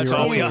corrected. Well, that's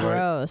all we are.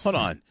 Gross. Hold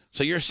on.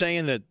 So you're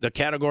saying that the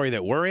category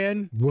that we're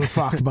in, we're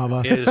fucked,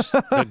 Bubba, is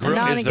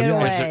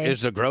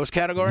the gross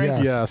category?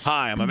 Yes.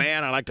 Hi, I'm a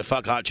man. I like to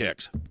fuck hot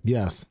chicks.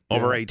 Yes.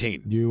 Over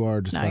 18. You are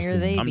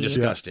disgusting. I'm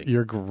disgusting.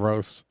 You're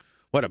gross.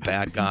 What a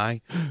bad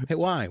guy. Hey,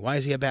 why? Why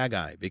is he a bad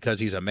guy? Because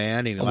he's a man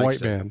and he a likes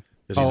white man.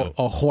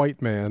 A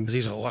white man. Because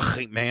he's a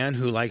white man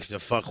who likes to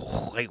fuck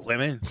white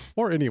women.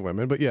 Or any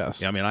women, but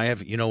yes. Yeah, I mean, I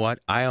have. You know what?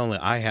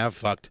 I have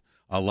fucked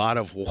a lot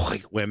of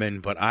white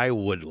women, but I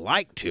would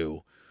like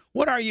to.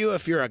 What are you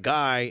if you're a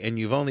guy and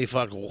you've only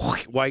fucked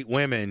white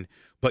women,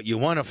 but you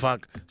want to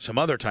fuck some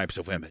other types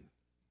of women?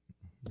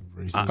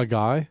 A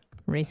guy?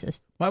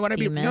 Racist. Why would I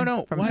be?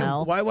 No.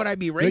 Why would I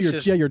be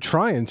racist? You're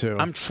trying to.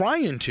 I'm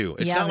trying to.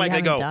 It's Yeah, not like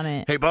I go, done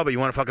it. hey, Bubba, you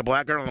want to fuck a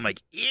black girl? I'm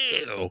like,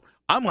 ew.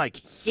 I'm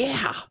like,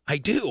 yeah, I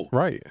do.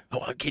 Right.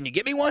 Oh, can you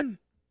get me one?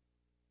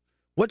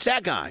 What's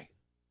that guy?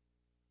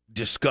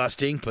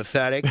 Disgusting,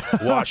 pathetic,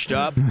 washed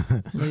up.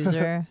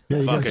 Loser. Yeah,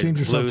 you gotta Fucking change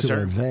yourself loser.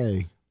 to a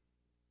they.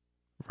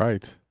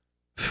 Right.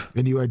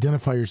 And you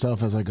identify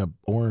yourself as like a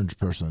orange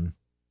person.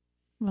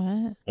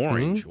 What?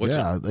 Orange. What's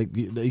yeah, it? like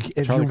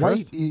if Charlie you're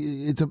white, Crest?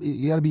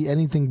 you got to be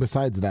anything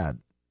besides that.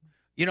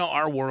 You know,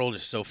 our world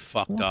is so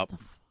fucked up.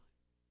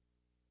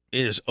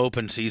 It is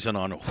open season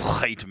on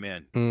white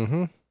men.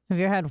 Mm-hmm. Have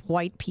you ever had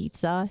white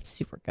pizza? It's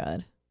super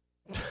good.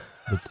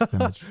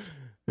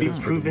 The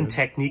proven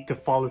technique to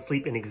fall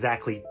asleep in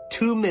exactly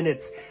 2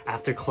 minutes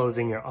after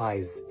closing your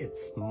eyes.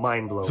 It's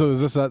mind-blowing. So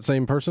is this that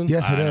same person?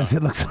 Yes, it is.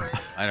 It looks.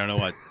 I don't know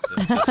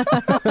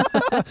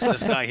what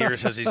this guy here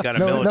says. He's got a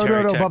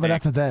military no, technique. Bubba,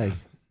 that's a they.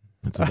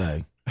 It's a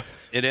they.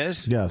 It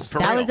is? Yes. For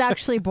that real? was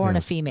actually born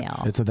Yes. a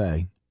female. It's a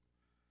they.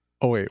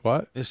 Oh, wait,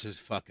 what? This is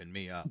fucking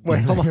me up.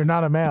 Wait, hold on. You're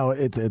not a male.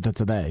 It's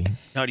a they.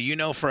 Now, do you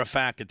know for a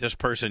fact that this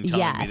person telling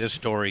me Yes. this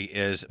story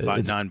is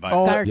It's-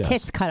 non-binary? Got her yes.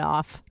 tits cut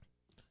off.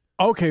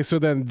 Okay, so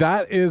then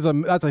that's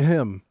a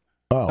him.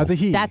 Oh, That's a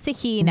he. That's a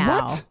he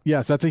now. What?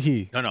 Yes, that's a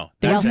he. No.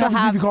 They What also happens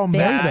if have you call him they,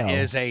 their- That though?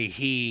 is a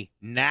he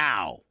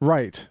now.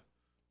 Right.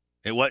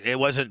 It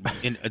wasn't.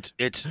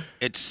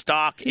 It's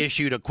stock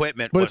issued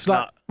equipment. But it's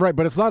not right,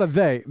 but it's not a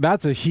they.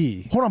 That's a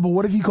he. Hold on, but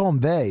what if you call him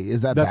they?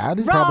 Is that That's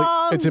bad?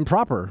 Wrong. it's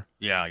improper.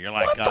 Yeah, you're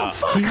like. What the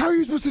fuck? How are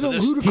you supposed to know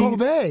who to call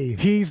they?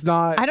 He's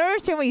not. I don't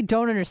understand why you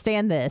don't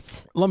understand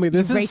this.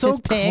 This You is so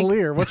racist pig.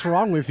 clear. What's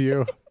wrong with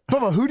you?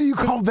 Bubba, who do you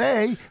call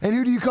they, and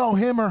who do you call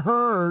him or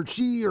her or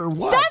she or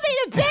what? Stop being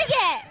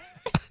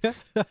a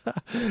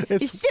bigot!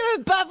 You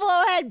stupid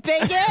buffalo head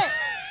bigot!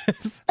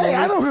 Hey,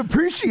 I don't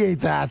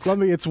appreciate that.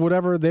 It's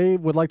whatever they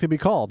would like to be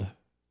called.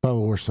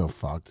 Bubba, we're so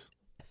fucked.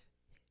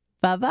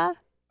 Bubba?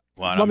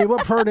 Lummy,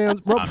 what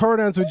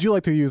pronouns would you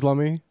like to use,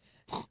 Lummy?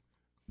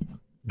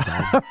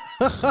 I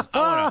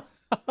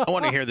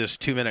want to hear this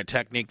 2-minute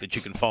technique that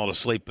you can fall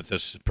asleep with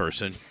this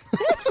person.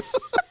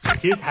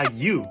 Here's how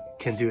you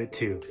can do it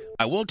too.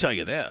 I will tell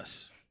you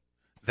this,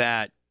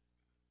 that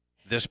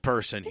this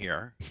person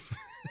here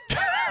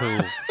who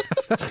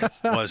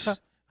was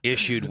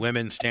issued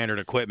women's standard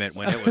equipment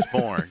when it was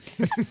born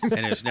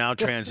and is now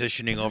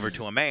transitioning over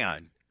to a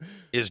man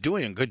is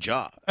doing a good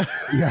job.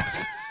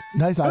 Yes.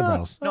 Nice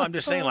eyebrows. No, I'm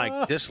just saying,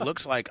 like, this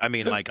looks like, I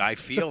mean, like, I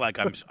feel like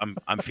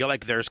I feel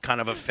like there's kind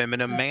of a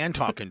feminine man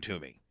talking to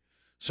me.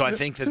 So I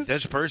think that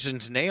this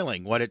person's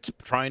nailing what it's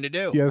trying to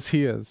do. Yes,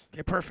 he is.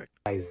 Okay, perfect.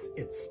 Guys,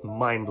 it's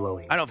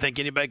mind-blowing. I don't think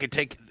anybody could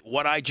take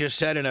what I just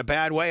said in a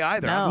bad way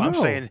either. No. I'm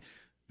No. saying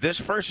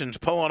this person's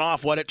pulling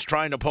off what it's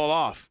trying to pull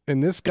off.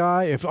 And this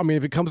guy, if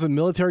it comes in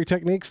military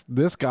techniques,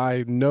 this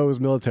guy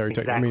knows military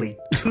techniques. Exactly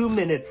 2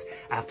 minutes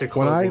after when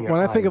closing your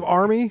eyes. I think of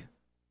Army,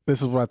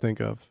 this is what I think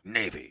of.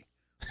 Navy,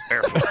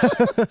 Air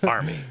Force,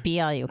 Army.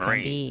 Be all you can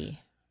Marine. be.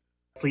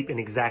 Sleep in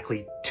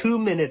exactly 2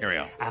 minutes Here we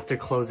go. after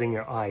closing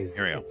your eyes.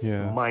 Here we go. It's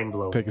Yeah.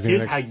 mind-blowing. Take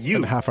Here's Xanax how you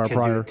and a half hour can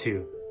prior. do it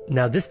too.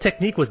 Now, this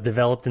technique was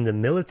developed in the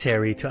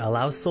military to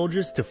allow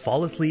soldiers to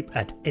fall asleep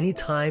at any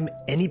time,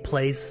 any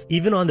place,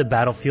 even on the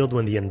battlefield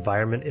when the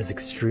environment is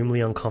extremely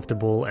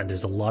uncomfortable and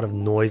there's a lot of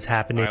noise All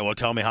happening. right, well,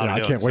 tell me how Yeah, to I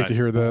do it. can't wait to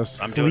hear this.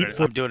 I'm doing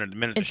it in a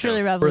minute. It's really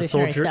For a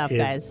revolutionary soldier stuff, is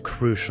guys.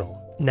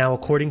 crucial. Now,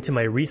 according to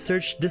my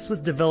research, this was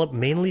developed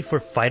mainly for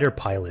fighter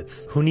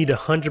pilots who need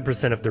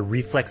 100% of their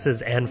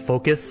reflexes and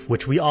focus,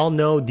 which we all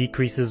know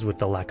decreases with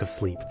the lack of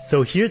sleep.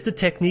 So here's the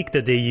technique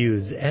that they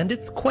use, and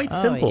it's quite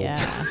simple. Yeah.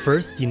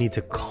 First, you need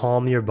to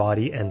calm your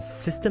body and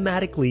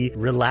systematically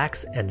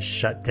relax and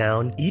shut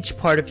down each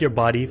part of your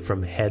body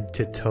from head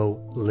to toe,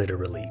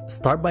 literally.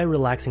 Start by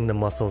relaxing the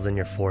muscles in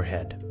your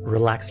forehead.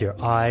 Relax your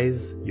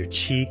eyes, your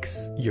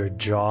cheeks, your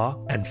jaw,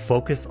 and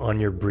focus on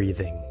your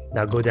breathing.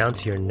 Now go down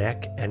to your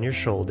neck and your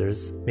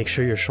shoulders. Make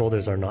sure your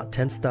shoulders are not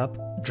tensed up.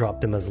 Drop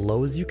them as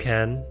low as you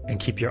can and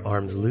keep your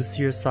arms loose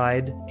to your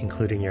side,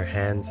 including your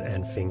hands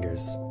and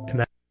fingers.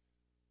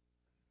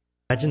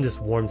 Imagine this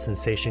warm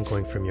sensation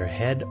going from your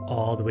head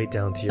all the way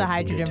down to your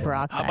hydrogen fingertips.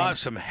 peroxide. How about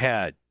some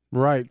head?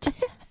 Right.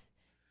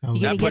 You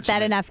gonna get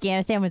that in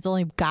Afghanistan when it's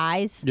only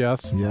guys?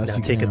 Yes. Yes, Now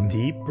you take can. a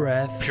deep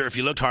breath. Sure, if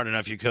you looked hard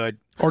enough, you could.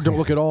 Or don't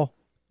look at all.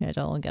 Yeah,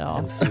 don't look at all.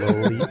 And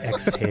slowly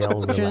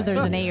exhale. I'm sure there's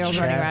an relaxing 8-year-old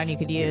your running around chest, you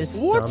could your use.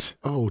 stomach. What?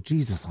 Oh,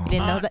 Jesus. You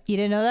didn't know that? You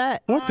didn't know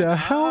that? What the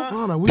hell?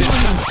 Anna, we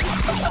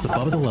The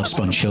Bubba the Love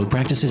Sponge Show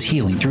practices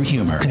healing through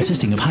humor,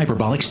 consisting of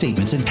hyperbolic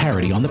statements and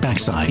parody on the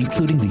backside,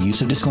 including the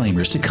use of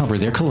disclaimers to cover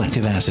their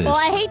collective asses. Well,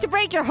 I hate to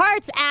break your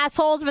hearts,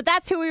 assholes, but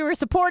that's who we were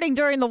supporting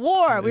during the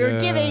war. We were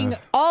giving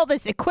all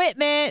this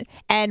equipment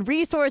and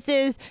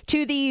resources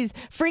to these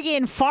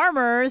friggin'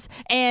 farmers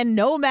and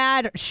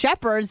nomad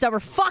shepherds that were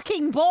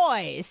fucking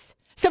boys.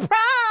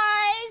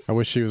 Surprise! I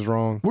wish she was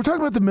wrong. We're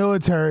talking about the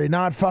military,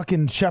 not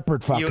fucking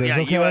shepherd fuckers,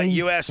 okay?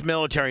 U.S.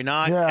 military,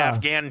 not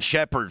Afghan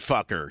shepherd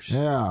fuckers.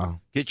 Yeah.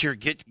 Get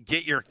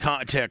your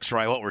context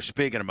right. What we're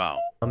speaking about.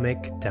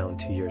 Stomach down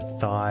to your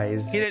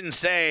thighs. He didn't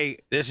say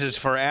this is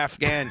for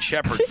Afghan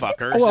shepherd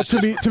fuckers. Well,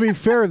 to be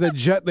fair, the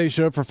jet they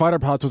showed for fighter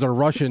pilots was a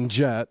Russian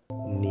jet.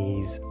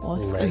 Knees,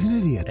 He's an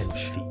legs, idiot. and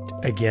feet.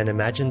 Again,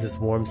 imagine this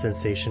warm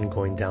sensation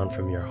going down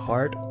from your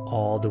heart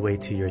all the way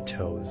to your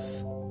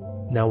toes.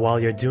 Now, while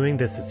you're doing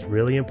this, it's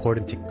really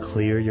important to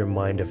clear your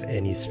mind of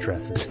any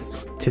stresses.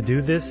 To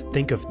do this,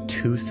 think of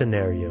 2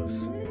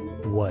 scenarios.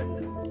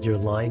 1, you're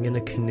lying in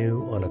a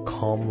canoe on a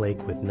calm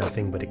lake with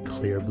nothing but a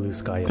clear blue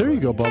sky. There you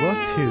go, above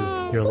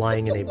Bubba. 2, you're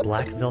lying in a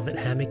black velvet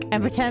hammock And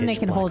in a pretend they pitch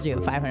can black hold you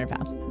room. 500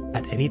 pounds.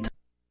 At any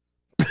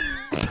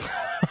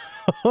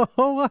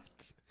What?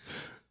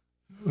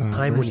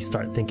 time when you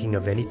start thinking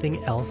of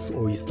anything else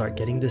or you start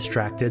getting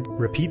distracted,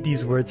 repeat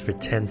these words for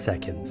 10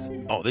 seconds.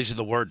 Oh, these are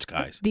the words,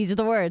 guys. These are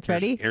the words.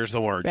 Ready? Here's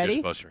the words Ready?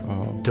 you're supposed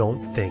to.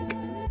 Don't think.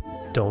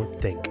 Don't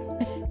think.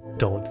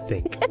 Don't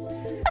think.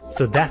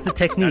 So that's the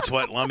technique. That's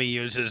what Lummy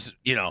uses,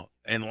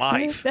 in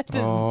life. That's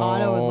his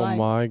motto in Oh life.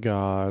 my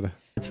God.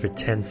 It's for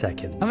 10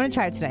 seconds. I'm going to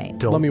try it tonight.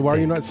 Don't Lummy, why are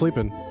you think. not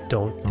sleeping?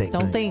 Don't think.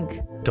 Don't think.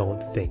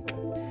 Don't think.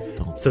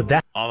 So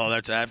that's Although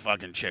that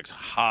fucking chick's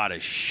hot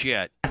as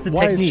shit. the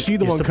Why technique. is she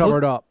the You're one supposed-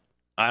 covered up?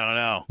 I don't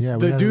know. Yeah,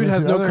 we The got dude this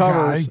has no other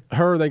covers. guy.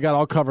 Her, they got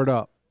all covered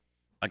up.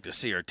 Like to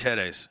see her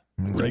titties.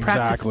 Practice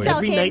Exactly.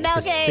 every Milk night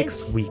it, for milk it.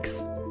 6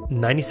 weeks.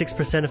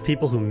 96% of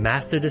people who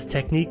master this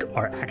technique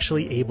are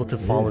actually able to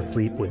fall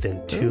asleep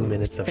within 2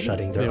 minutes of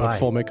shutting They their have eye.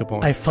 full makeup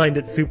on. I find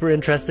it super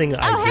interesting.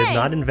 I did hey.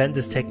 not invent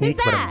this technique,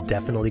 but I'm that?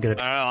 definitely going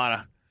to I don't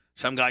know,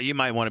 some guy you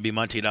might want to be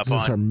muntied up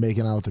Just start on.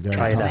 making out with the guy.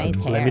 try it talking out. to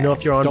Nice him. Let me know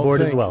if you're on Don't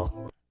board as think. well.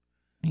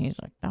 He's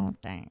like,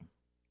 don't think.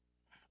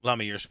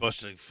 Lummy, you're supposed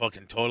to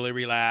fucking totally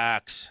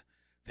relax.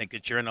 Think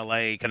that you're in a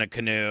lake in a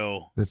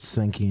canoe. That's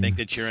sinking. Think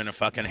that you're in a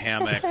fucking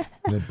hammock.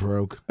 That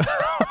broke.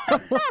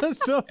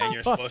 And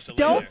you're supposed to lay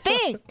Don't there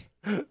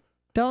think.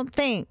 Don't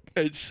think.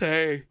 and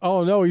say,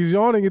 Oh no, he's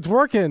yawning. It's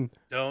working.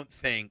 don't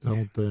think.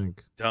 Don't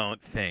think.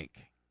 Don't think.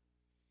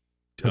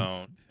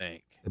 Don't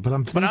think. But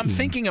I'm thinking. But I'm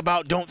thinking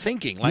about don't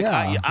thinking. Like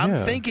Yeah, I'm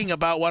yeah. thinking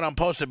about what I'm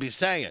supposed to be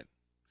saying.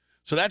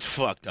 So that's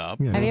fucked up.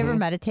 Yeah. Have you ever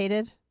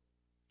meditated?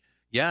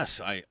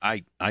 Yes,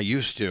 I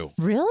used to.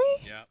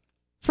 Really? Yeah.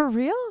 For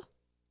real?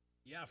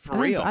 Yeah, for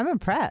real. I'm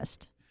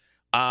impressed.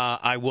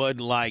 I would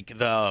like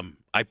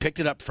I picked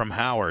it up from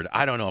Howard.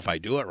 I don't know if I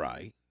do it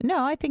right.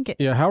 No, I think it.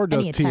 Yeah, Howard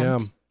does Any TM.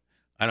 attempt.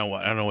 I don't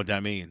know what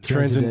that means.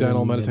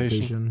 Transcendental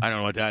meditation. I don't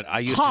know what that. I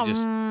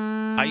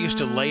used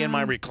to lay in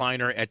my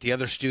recliner at the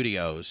other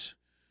studios,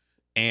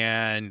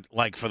 and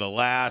like for the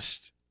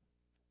last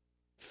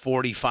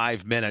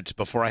 45 minutes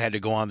before I had to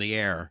go on the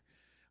air,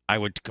 I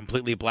would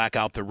completely black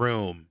out the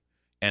room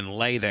and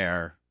lay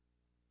there.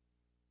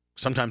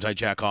 Sometimes I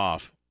jack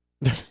off,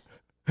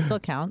 Still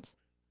counts.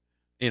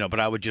 but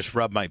I would just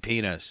rub my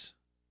penis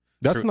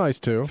That's nice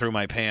too. through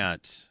my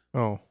pants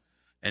Oh,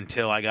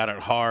 until I got it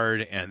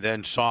hard and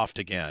then soft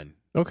again.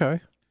 okay.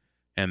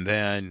 And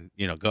then,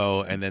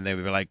 go, and then they'd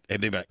be like, hey,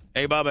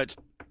 Bubba,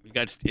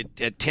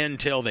 at 10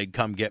 till they'd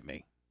come get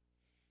me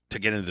to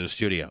get into the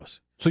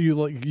studios. So you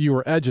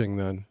were edging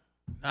then.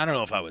 I don't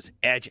know if I was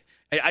edging.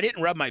 I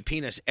didn't rub my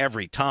penis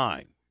every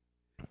time.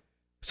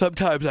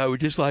 Sometimes I would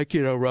just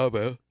rub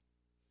it.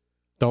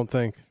 Don't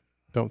think. I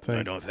don't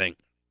think.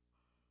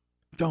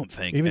 Don't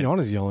think. Even And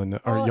Yana's yelling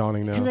or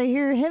yawning Because now. I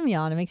hear him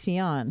yawn. It makes me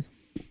yawn.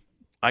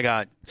 I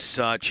got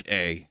such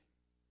a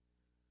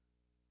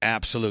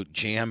absolute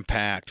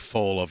jam-packed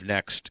full of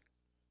next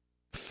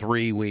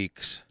 3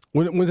 weeks.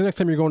 When's the next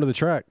time you're going to the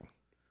track?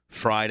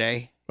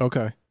 Friday.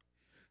 Okay.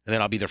 And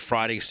then I'll be there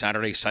Friday,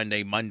 Saturday,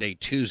 Sunday, Monday,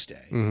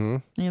 Tuesday.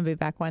 Mm-hmm. You'll be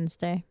back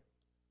Wednesday.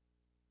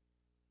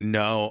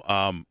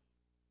 No.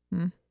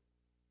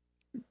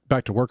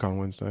 Back to work on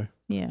Wednesday.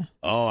 Yeah.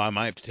 Oh, I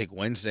might have to take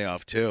Wednesday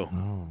off, too.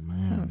 Oh,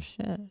 man. Oh,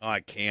 shit. Oh,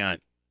 I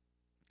can't.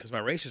 Because my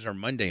races are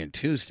Monday and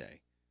Tuesday.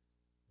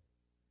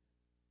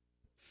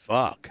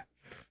 Fuck.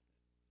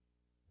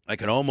 I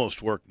can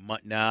almost work.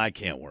 Nah, I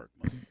can't work.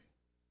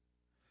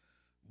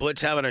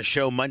 Blitz having a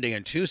show Monday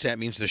and Tuesday. That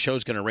means the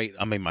show's going to rate.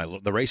 I mean,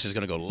 the race is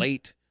going to go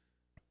late.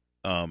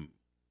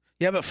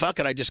 Yeah, but fuck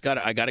it.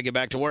 I got to get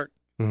back to work.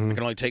 Mm-hmm. I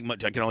can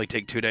only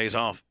take 2 days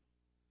off.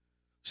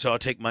 So I'll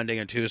take Monday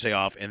and Tuesday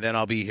off, and then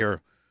I'll be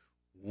here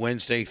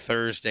Wednesday,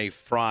 Thursday,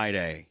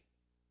 Friday,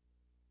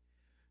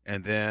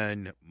 and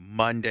then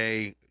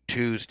Monday,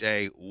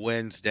 Tuesday,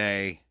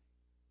 Wednesday,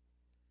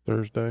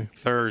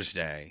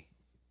 Thursday.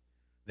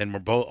 Then we're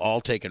both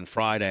all taking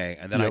Friday,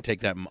 and then I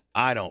take that.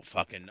 I don't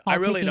fucking. I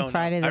really don't.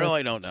 Friday, I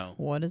really don't know.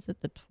 What is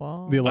it? The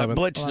 12th. The 11th.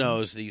 Blitz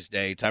knows these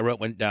dates. I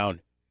went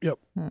down. Yep.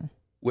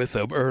 With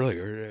them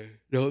earlier.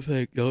 Don't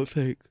think.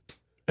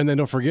 And then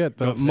don't forget,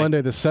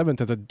 Monday the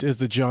 7th is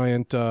the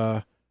giant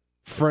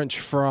French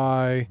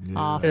fry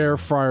air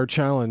fryer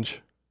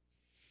challenge.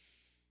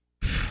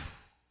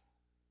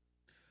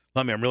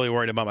 Lummy, I'm really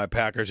worried about my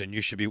Packers, and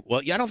you should be.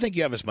 Well, yeah, I don't think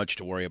you have as much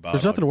to worry about.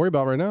 There's nothing to worry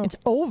about right now. It's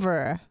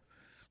over.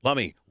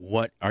 Lummy,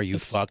 what are you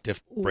fucked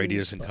if Brady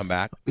doesn't come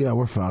back? Yeah,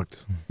 we're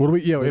fucked. What do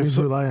we? Yeah, we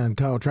rely on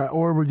Kyle.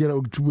 Or we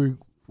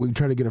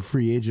try to get a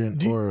free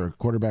agent or a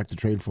quarterback to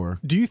trade for.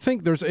 Do you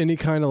think there's any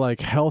kind of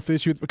like health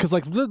issue? Because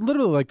like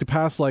literally like the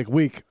past like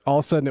week, all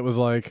of a sudden it was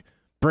like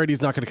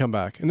Brady's not going to come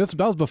back, and that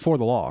was before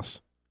the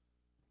loss.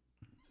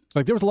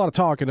 Like there was a lot of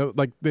talk, and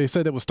like they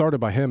said it was started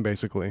by him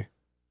basically,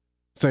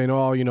 saying,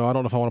 "Oh, I don't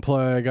know if I want to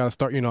play. I got to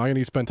start. I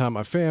need to spend time with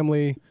my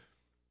family."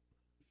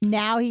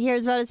 Now he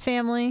cares about his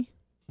family.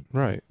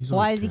 Right.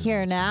 Why does he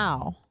care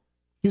now?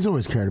 He's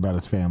always cared about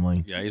his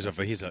family. Yeah, he's a.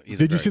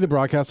 Did you see the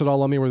broadcast at all,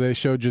 Lummy, where they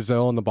showed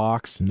Giselle in the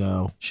box?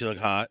 No. She looked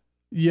hot.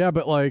 Yeah,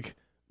 but like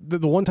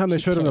the one time they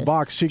showed her in the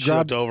box, she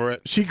grabbed over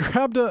it. She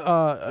grabbed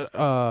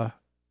a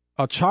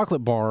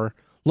chocolate bar,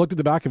 looked at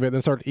the back of it,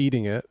 then started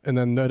eating it, and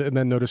then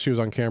noticed she was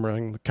on camera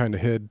and kind of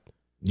hid.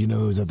 You know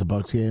who's at the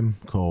Bucks game?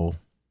 Cole.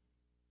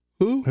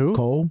 Who?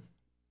 Cole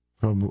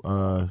from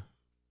the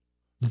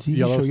TV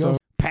Yellowstone. show Yellowstone.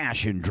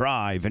 Passion,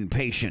 drive, and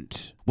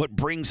patience. What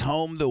brings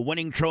home the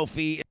winning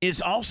trophy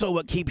is also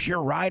what keeps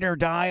your ride or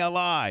die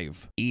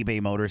alive.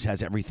 eBay Motors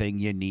has everything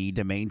you need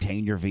to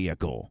maintain your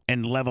vehicle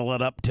and level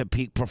it up to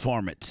peak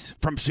performance.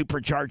 From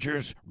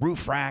superchargers,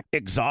 roof rack,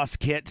 exhaust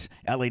kits,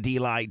 LED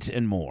lights,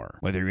 and more.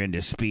 Whether you're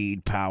into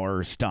speed, power,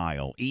 or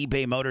style,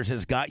 eBay Motors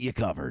has got you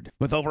covered.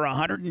 With over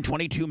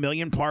 122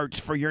 million parts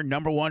for your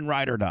number one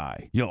ride or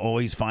die, you'll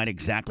always find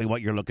exactly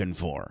what you're looking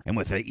for. And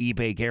with the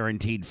eBay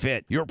Guaranteed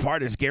Fit, your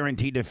part is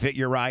guaranteed to fit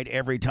your ride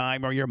every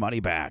time or your money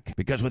back.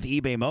 Because with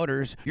eBay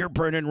Motors, you're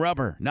burning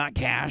rubber, not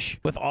cash,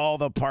 with all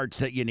the parts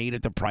that you need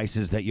at the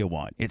prices that you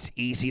want. It's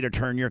easy to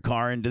turn your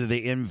car into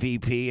the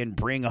MVP and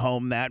bring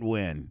home that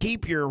win.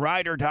 Keep your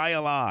ride or die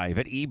alive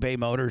at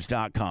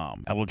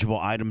ebaymotors.com. Eligible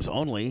items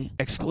only.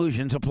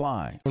 Exclusions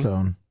apply.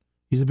 So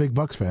he's a big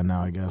Bucks fan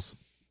now, I guess.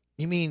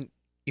 You mean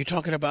you're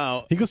talking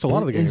about? He goes to a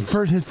lot of the games. His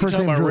first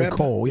name is really Rip?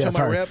 Cole. You Yeah,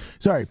 talking about sorry. Rip?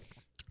 Sorry.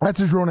 That's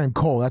his real name,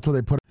 Cole. That's what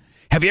they put.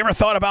 Have you ever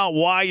thought about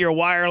why your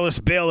wireless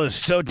bill is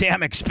so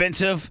damn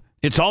expensive?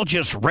 It's all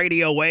just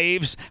radio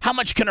waves. How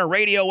much can a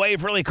radio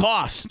wave really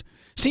cost?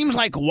 Seems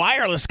like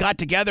wireless got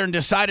together and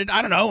decided,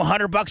 I don't know,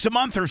 $100 a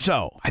month or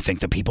so. I think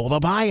the people will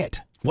buy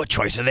it. What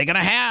choice are they going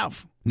to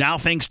have? Now,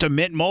 thanks to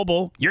Mint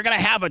Mobile, you're going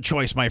to have a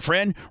choice, my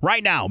friend.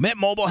 Right now, Mint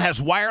Mobile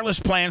has wireless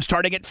plans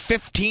starting at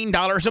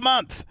 $15 a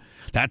month.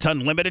 That's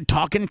unlimited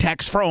talk and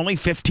text for only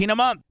 $15 a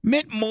month.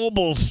 Mint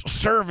Mobile's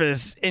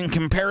service, in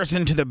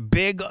comparison to the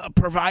big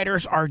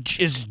providers,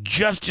 is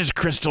just as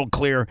crystal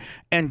clear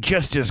and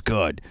just as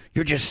good.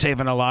 You're just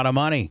saving a lot of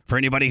money. For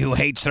anybody who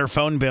hates their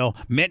phone bill,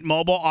 Mint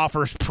Mobile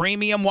offers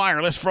premium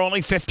wireless for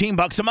only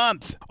 $15 a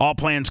month. All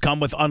plans come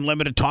with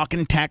unlimited talk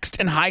and text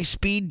and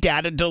high-speed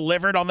data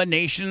delivered on the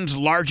nation's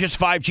largest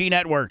 5G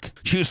network.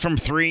 Choose from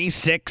 3,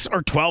 6,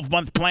 or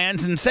 12-month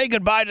plans and say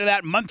goodbye to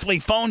that monthly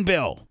phone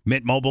bill.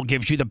 Mint Mobile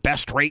gives you the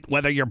best rate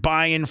whether you're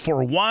buying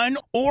for one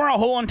or a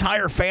whole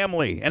entire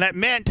family. And at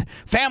Mint,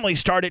 families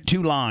start at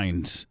 2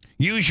 lines.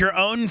 Use your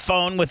own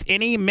phone with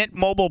any Mint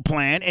Mobile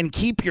plan and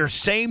keep your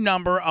same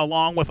number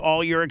along with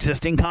all your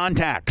existing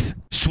contacts.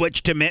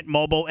 Switch to Mint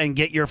Mobile and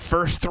get your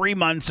first 3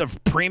 months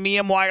of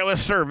premium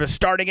wireless service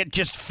starting at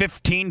just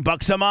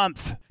 $15 a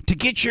month. To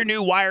get your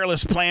new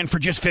wireless plan for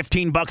just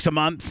 $15 a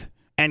month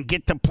and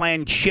get the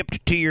plan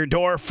shipped to your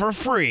door for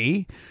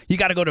free, you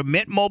got to go to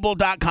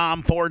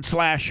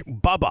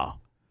mintmobile.com/Bubba.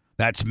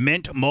 That's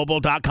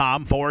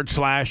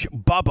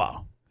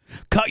mintmobile.com/Bubba.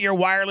 Cut your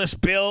wireless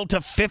bill to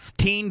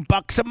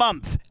 $15 a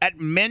month at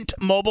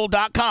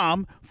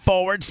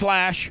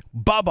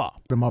mintmobile.com/Bubba.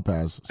 Him up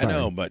as. Sorry. I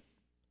know, but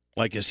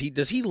like, does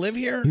he live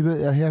here? He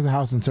has a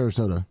house in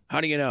Sarasota.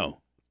 How do you know?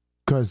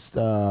 Because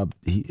it's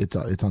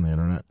on the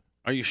internet.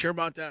 Are you sure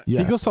about that?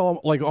 Yes. He goes to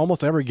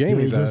almost every game. Yeah,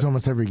 he he's goes at. to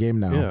almost every game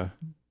now. Yeah,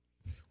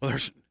 Well,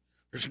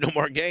 there's no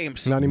more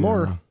games. not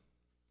anymore. Yeah.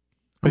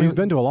 But he's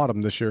been to a lot of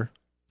them this year.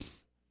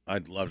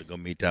 I'd love to go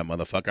meet that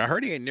motherfucker. I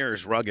heard he ain't near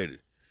as rugged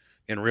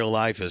in real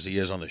life as he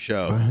is on the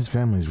show. Well, his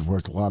family's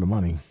worth a lot of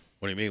money.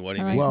 What do you mean? What do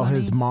you Like mean? Well, money.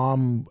 his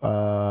mom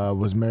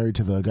was married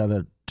to the guy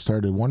that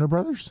started Warner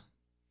Brothers.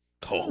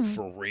 Oh,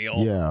 for real?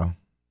 Yeah,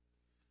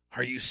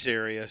 Are you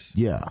serious?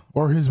 yeah.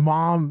 Or his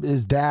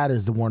dad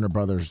is the Warner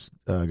Brothers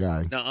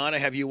guy. Now, Anna,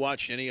 have you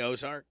watched any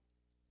Ozark?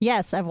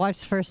 Yes, I've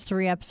watched the first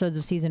 3 episodes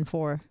of season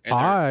 4. And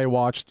I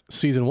watched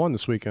season 1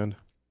 this weekend.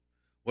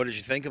 what did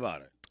you think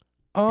about it?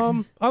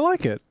 I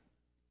like it.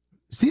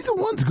 Season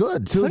 1's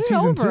good. So Put is it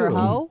season over, 2.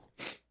 ho.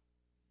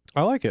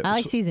 I like it. I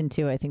like season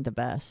 2, I think, the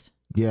best.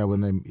 Yeah,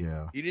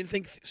 You didn't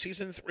think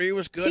season 3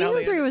 was good?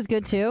 Season 3 was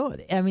good, too.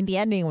 I mean, the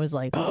ending was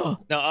like, Now,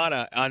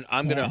 Anna,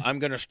 I'm Yeah.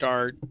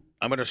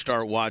 gonna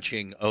start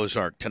watching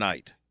Ozark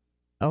tonight.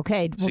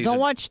 okay, well, Season- don't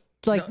watch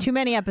too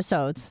many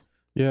episodes.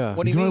 Yeah.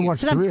 What do you only mean?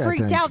 watched Because I'm 3, I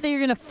freaked think. out that you're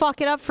going to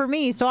fuck it up for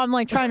me, so I'm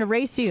like trying to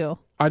race you.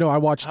 I know. I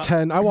watched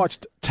 10. I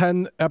watched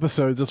 10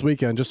 episodes this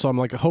weekend, just so I'm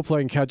like, hopefully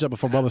I can catch up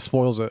before Bubba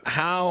spoils it.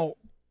 How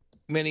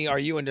many are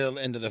you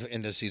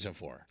into season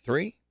 4?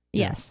 3?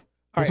 Yes.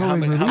 All right. It's How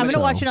only many? released I'm going to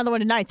though. watch another one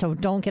tonight, so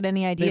don't get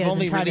any ideas. They've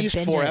only and try released to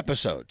binge 4 it.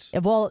 episodes.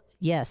 Well,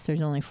 yes,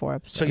 there's only 4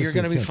 episodes. So you're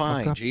going to be Can't fuck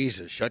fine. up.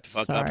 Jesus, shut the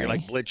fuck up. You're Sorry.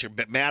 like Blitz. You're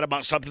mad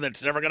about something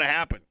that's never going to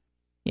happen.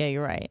 Yeah,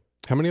 you're right.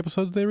 How many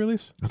episodes did they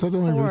release? I thought they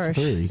only released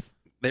 4.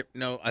 3.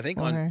 No, I think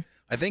 4.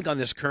 on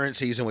this current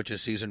season, which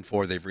is season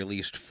 4, they've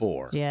released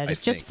 4. Yeah, I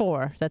just think.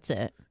 4. That's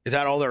it. Is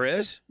that all there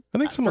is? I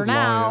think someone's lying.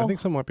 now. I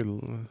think someone might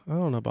be. I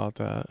don't know about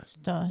that.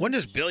 When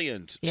does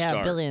Billions Yeah,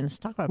 start? billions.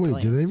 Talk about Wait,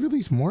 billions. did they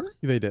release more?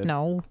 They did.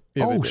 No.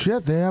 Yeah, they Oh, did.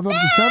 shit. They have up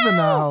to 7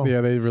 now.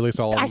 Yeah, they released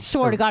all of them. I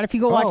swear to God, if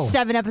you go watch Oh.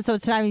 7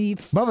 episodes tonight, you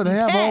Bubba, they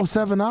have all pissed.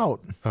 7 out.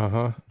 Uh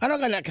huh. I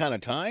don't got that kind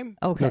of time.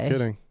 Okay. No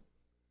kidding.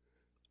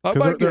 I Because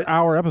might, they're get,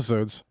 hour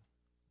episodes.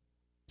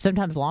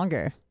 Sometimes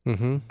longer.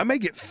 Mm-hmm. I may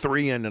get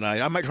 3 in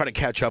tonight. I might try to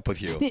catch up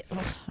with you.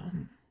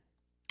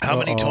 How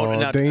many total?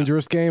 Now,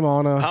 Dangerous game,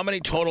 Anna. how many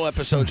total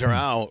episodes are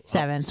out?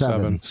 7.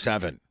 7.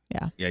 7.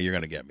 Yeah. Yeah, you're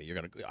gonna get me.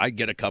 I'd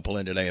get a couple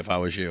in today if I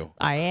was you.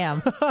 I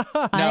am.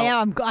 I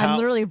Now, am. I'm how-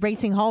 literally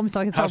racing home so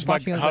I can start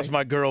watching. How's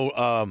my girl?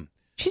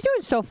 She's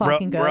doing so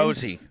fucking good.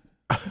 Rosie.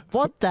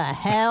 What the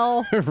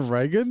hell?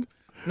 Reagan?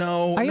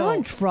 No. Are you no.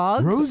 on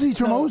drugs? Rosie's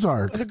from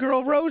Ozark. The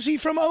girl Rosie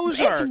from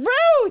Ozark. It's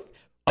Ruth!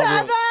 Oh,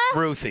 Bubba!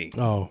 Ruthie.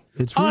 Oh.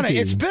 It's Anna, Ruthie.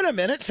 it's been a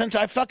minute since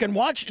I fucking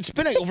watched. It's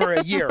been over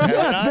a year. hasn't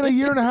Yeah, it's it? been a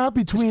year and a half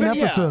between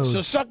episodes. Yeah,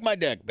 so suck my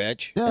dick,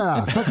 bitch.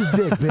 Yeah, suck his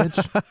dick,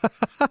 bitch.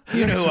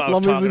 You know who I was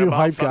Love is the talking new about.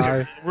 hype fucking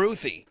guy.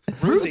 Ruthie.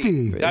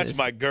 Ruthie. That's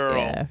my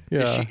girl. Yeah.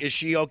 Yeah. Is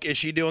she okay? Is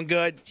she doing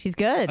good? She's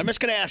good. I'm just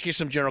gonna ask you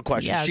some general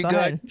questions. yeah, she go good?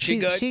 ahead. She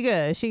good? She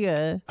good. She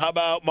good. How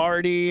about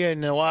Marty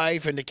and the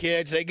wife and the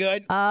kids? They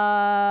good?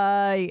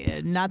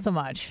 Not so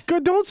much.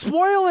 Good, don't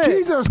spoil it.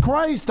 Jesus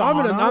Christ, I'm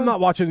Anna. not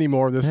watching any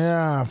more of this.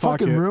 Yeah, Fuck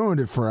fucking it.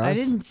 ruined it for us. I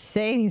didn't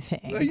say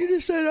anything. You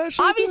just said that.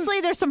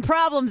 Obviously, there's some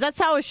problems. That's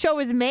how a show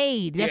is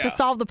made. You have Yeah. to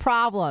solve the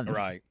problems.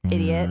 Right.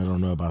 Idiots. I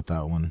don't know about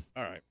that one.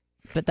 All right.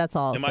 But that's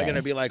all. Am I going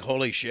to be like,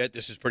 holy shit,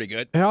 this is pretty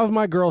good? How's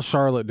my girl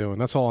Charlotte doing?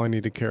 That's all I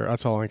need to care.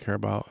 That's all I care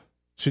about.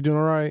 She doing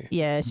all right?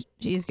 Yeah,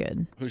 she's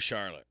good. Who's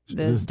Charlotte? The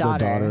This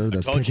daughter. the daughter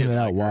that's I told you kicking it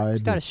to out like her. wide.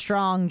 She's got a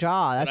strong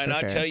jaw. That's Did I for not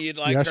sure. tell you you'd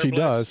like yeah, her? she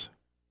Blitz? does.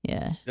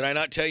 Yeah. Did I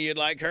not tell you you'd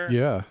like her?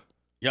 Yeah.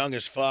 Young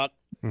as fuck.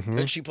 Mm-hmm.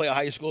 Didn't she play a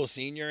high school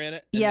senior in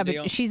it? in Yeah, the but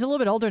deal? she's a little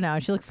bit older now.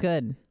 She looks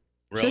good.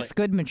 She Really? looks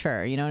good,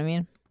 mature. You know what I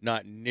mean?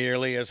 Not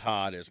nearly as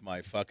hot as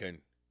my fucking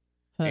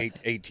Huh.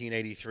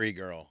 1883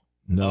 girl.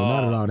 No,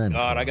 not at all. Them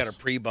God, I got a close.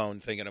 pre-bone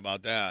thinking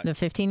about that. The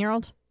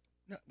 15-year-old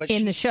No, but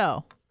in the she's-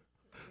 show.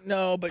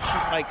 No, but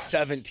she's like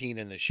 17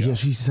 in the show. Yeah,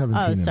 she's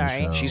 17 Oh, in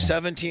sorry. the show. She's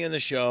 17 in the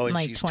show, and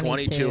Like she's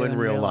 22 in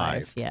real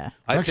life. Yeah.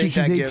 I Actually, think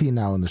she's that 18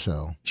 now in the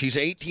show. she's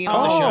 18 Oh,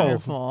 on the show.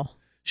 wonderful.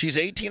 She's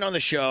 18 on the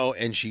show,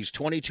 and she's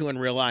 22 in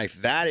real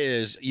life. That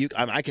is,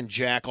 I can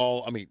jack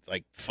all. I mean,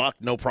 like fuck,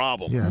 no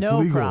problem. Yeah, it's No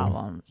legal.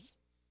 problems.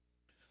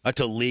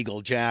 That's a legal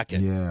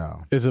jacket. Yeah.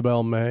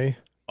 Isabel May.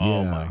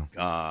 Oh Yeah. my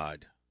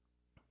god,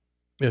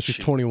 Yeah, she's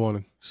She-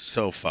 21.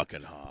 so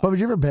fucking hot. But would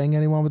you ever bang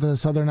anyone with a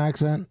southern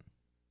accent?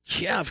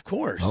 Yeah, of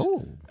course.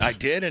 Oh. I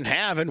did and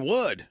have and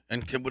would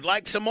would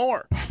like some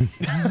more. What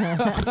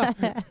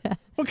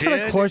kind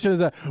Did- of question is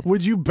that?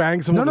 Would you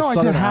bang someone No, with a I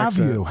southern said have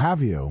accent? you.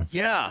 Have you?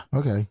 Yeah.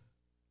 Okay.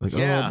 Like,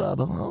 Yeah. oh,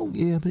 Bubba. Oh,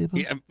 yeah,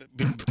 baby. Yeah,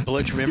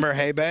 Blitz, remember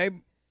Hey Babe?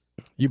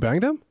 You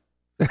banged him?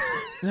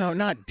 No,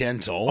 not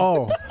Denzel.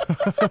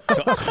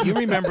 Oh, You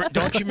remember?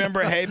 Don't you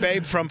remember Hey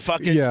Babe from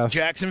fucking Yes.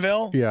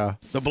 Jacksonville? yeah.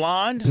 The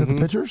blonde. Is that the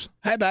pictures?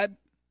 Hey Babe.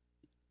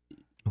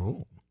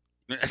 Oh.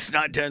 It's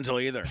not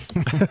Denzel either.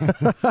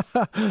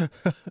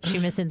 She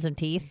missing some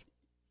teeth?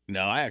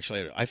 No, I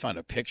found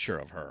a picture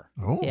of her.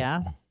 Oh.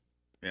 Yeah.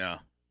 Yeah.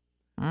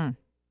 Mm.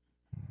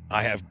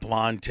 I have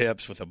blonde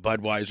tips with a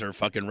Budweiser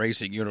fucking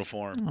racing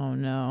uniform. Oh,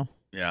 no.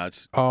 Yeah,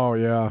 it's. Oh,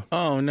 yeah.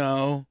 Oh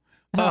no.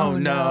 Oh, Oh no.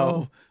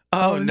 no.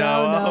 Oh Oh, no.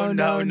 no, Oh no,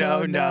 no. no,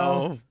 No.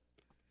 no.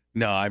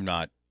 No, I'm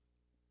not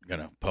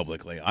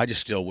publicly. I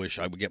just still wish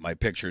I would get my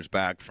pictures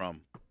back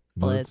from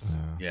Blitz.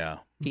 Yeah.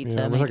 Pizza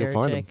Yeah, I wish I could maker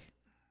find 'em. chick.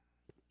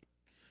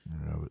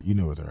 You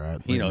know where they're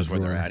at. He Right knows in the where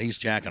they're drawer. at. He's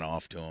jacking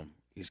off to him.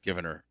 He's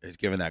giving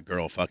that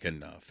girl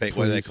fucking what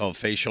do they call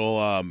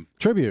facial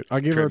Tribute. I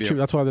gave her a Tribute. tribute.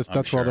 That's why I'm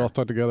why they're all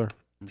stuck together.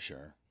 I'm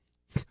sure.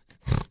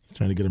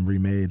 Trying to get them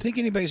remade. You think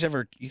anybody's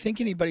ever you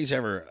think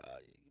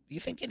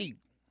any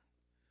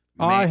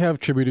I have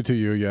tributed to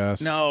you,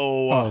 yes.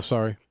 No. Oh,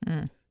 sorry.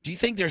 Do you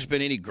think there's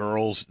been any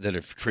girls that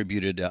have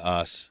tributed to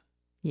us?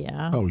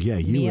 Yeah. Oh yeah,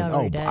 Me you. every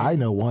Oh, day. I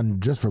know one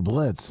just for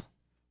Blitz.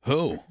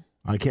 Who?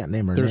 I can't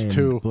name her There's name.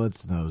 two.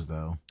 Blitz knows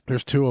though.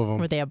 There's two of them.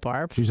 Were they a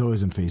barb? She's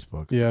always in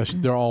Facebook. Yeah,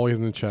 they're always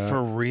in the chat.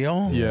 For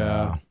real?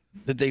 Yeah.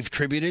 That they've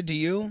tributed to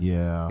you?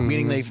 Yeah.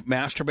 Meaning they've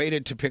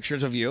masturbated to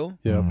pictures of you?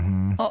 Yep.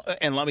 Mhm. Oh,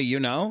 and Lummy, you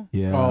know?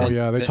 Yeah. Oh,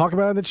 yeah. They talk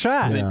about it in the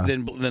chat. Yeah.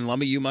 Then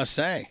Lummy, you must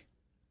say.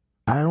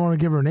 I don't want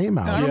to give her name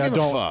out. No, I don't Yeah, give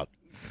don't. a fuck.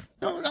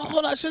 No,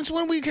 hold on. Since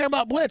when we care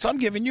about Blitz? I'm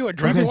giving you a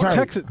drink. Okay, You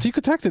sorry.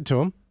 could text it to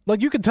them.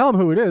 Like, you could tell them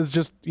who it is.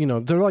 Just, they're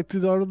like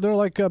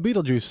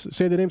Beetlejuice.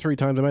 Say the name 3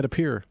 times, it might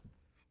appear.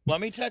 Let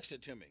me text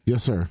it to me.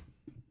 Yes, sir.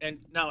 And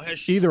now has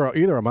she? Either of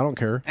them. I don't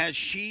care. Has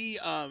she?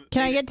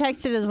 Can I get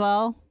texted as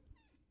well?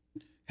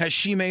 Has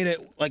she made it?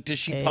 Like, does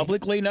she Hey.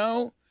 publicly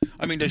know?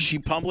 I mean, does she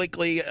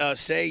publicly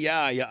say, "Yeah,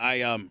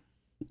 I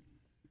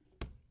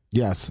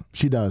Yes,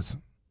 she does.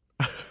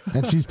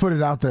 And she's put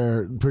it out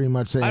there pretty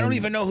much saying. I don't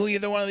even know who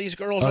either one of these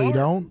girls Oh, are." you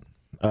don't?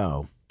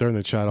 Oh. They're in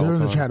the chat all They're the in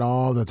time. the chat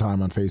all the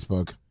time on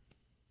Facebook.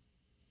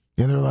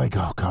 And they're like,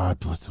 oh, God,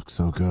 Blitz looks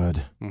so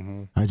good.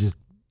 Mm-hmm. I just,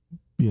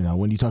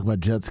 when you talk about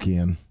jet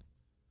skiing,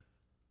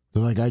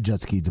 they're like, I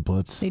jet skied to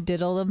Blitz. They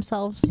diddle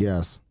themselves.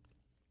 Yes.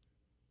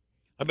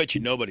 I bet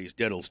you nobody's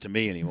diddles to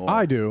me anymore.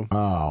 I do.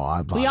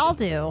 Oh, We all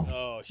do.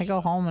 Oh, I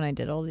go home and I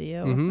diddle to you.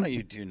 Mhm. No,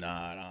 you do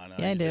not, Anna.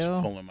 Yeah, I You're do.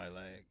 Just pulling my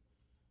leg.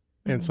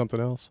 And something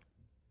else.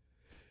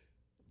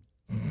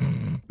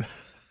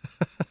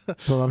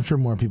 So I'm sure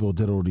more people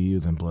diddle to you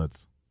than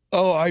Blitz.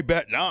 Oh, I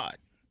bet not.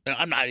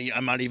 I'm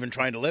not even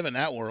trying to live in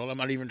that world. I'm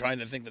not even trying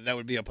to think that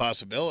would be a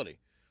possibility.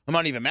 I'm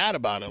not even mad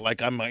about it.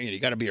 Like you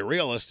got to be a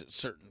realist at a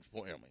certain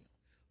point. I mean,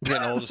 I'm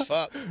getting old as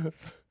fuck.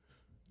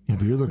 Yeah,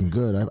 but you're looking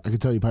good. I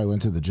could tell you probably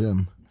went to the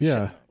gym.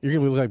 Yeah. You're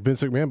going to look like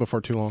Vince McMahon before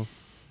too long.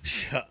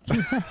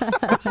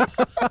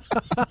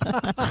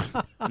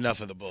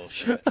 Enough of the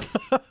bullshit.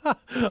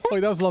 That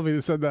was lovely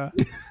that said that.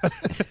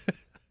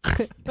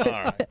 All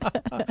right.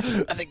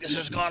 I think this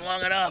has gone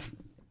long enough.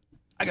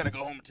 I got to go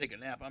home and take a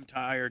nap. I'm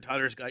tired.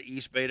 Tyler's got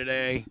East Bay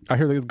today. I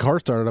hear the car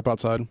started up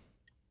outside.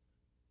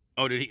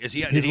 Oh, did he? Is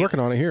he? He's working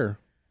on it here.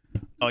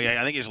 Oh yeah,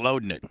 I think he's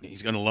loading it.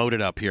 He's going to load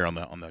it up here on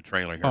the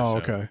trailer here. Oh,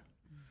 soon. okay.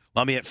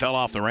 Lummy, it fell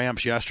off the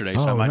ramps yesterday,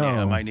 so Oh, I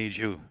no. might need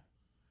you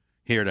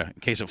here in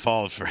case it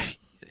falls, for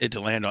it to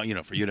land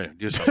on, for you to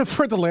do something.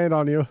 For it to land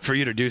on you. For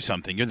you to do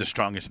something. You're the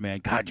strongest man.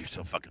 God, you're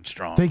so fucking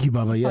strong. Thank you,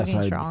 Bubba. Yes,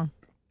 Fucking strong.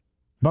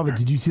 Bubba,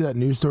 did you see that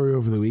news story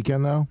over the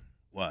weekend, though?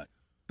 What?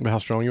 About how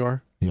strong you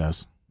are?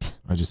 Yes.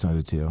 I just sent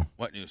it to you.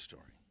 What news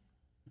story?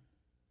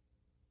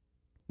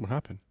 What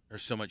happened?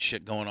 There's so much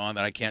shit going on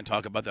that I can't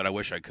talk about that I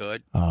wish I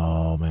could.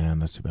 Oh, man,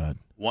 that's too bad.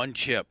 One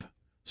chip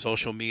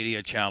social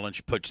media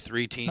challenge puts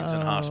 3 teens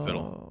in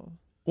hospital.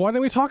 Why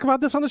didn't we talk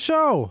about this on the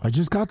show? I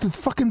just got this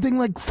fucking thing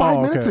like 5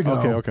 okay, minutes ago.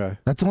 Okay.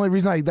 That's the only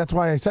reason that's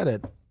why I said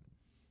it.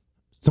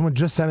 Someone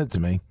just sent it to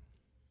me.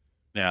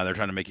 Yeah, they're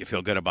trying to make you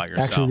feel good about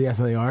yourself. Actually, yes,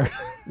 they are.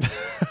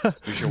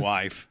 Who's your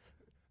wife?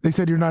 They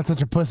said you're not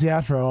such a pussy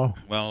after all.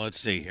 Well, let's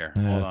see here.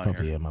 Hold on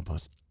Puppy, here. I'm a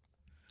pussy.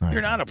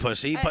 You're not a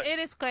pussy, but it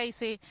is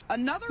crazy.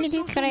 Another It is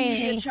social media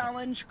crazy.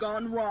 challenge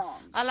gone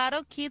wrong. A lot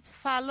of kids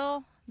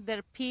follow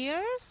their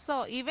peers,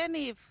 so even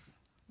if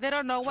they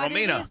don't know what it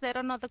Romina. is, they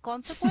don't know the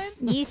consequence.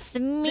 It's The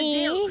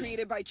dare me.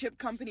 created by chip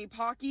company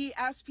Pocky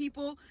asked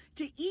people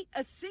to eat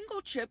a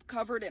single chip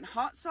covered in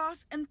hot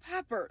sauce and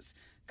peppers,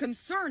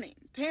 concerning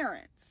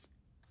parents.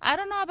 I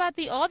don't know about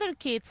the other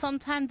kids.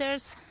 Sometimes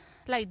there's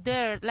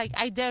like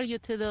I dare you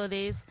to do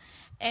this,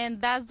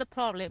 and that's the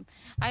problem.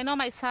 I know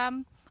my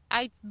son,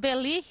 I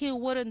believe he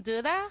wouldn't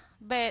do that,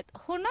 but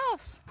who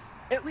knows?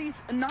 At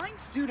least 9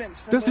 students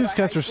from This Lodi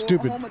newscaster's High School,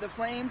 stupid. home of the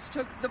Flames,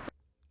 took the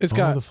It's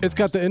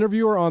got the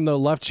interviewer on the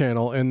left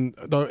channel and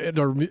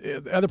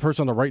the other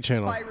person on the right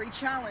channel. fiery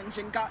challenge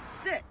and got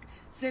sick,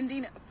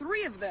 sending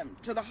 3 of them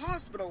to the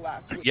hospital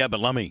last week. yeah, but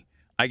Lummy,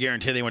 I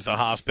guarantee they went to the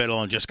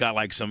hospital and just got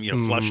like some,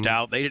 flushed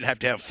out. They didn't have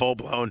to have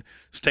full-blown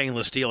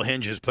stainless steel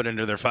hinges put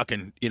into their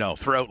fucking,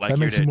 throat like that you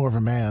makes did. you more of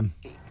a man.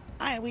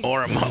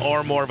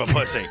 Or more of a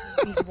pussy.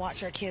 We need to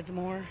watch our kids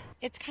more.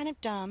 It's kind of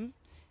dumb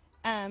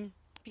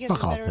because Fuck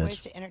there's off, better bitch.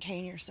 ways to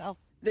entertain yourself.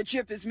 The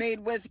chip is made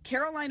with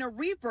Carolina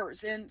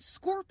Reapers and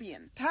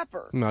scorpion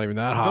pepper. Not even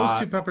that Those hot.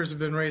 2 peppers have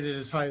been rated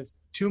as high as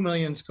 2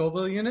 million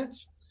Scoville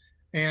units,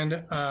 and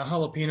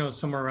jalapeno is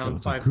somewhere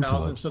around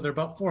 5,000. So they're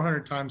about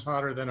 400 times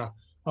hotter than a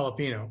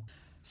jalapeno.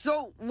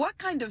 So, what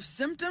kind of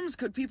symptoms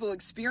could people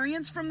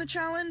experience from the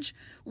challenge?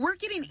 We're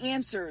getting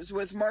answers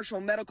with Marshall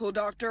medical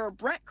doctor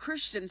Brett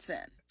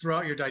Christensen.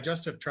 Throughout your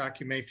digestive tract,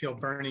 you may feel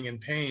burning and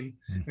pain,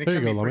 and it There you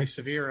can go, be Lummi. pretty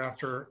severe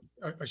after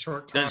a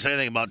short time. Didn't say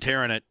anything about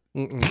tearing it.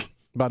 Mm-mm.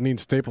 About needing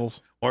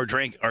staples. Or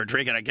drinking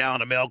a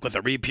gallon of milk with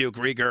a repuke,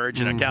 regurge,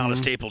 and a gallon of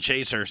staple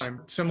chasers.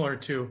 Similar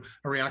to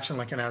a reaction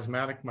like an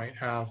asthmatic might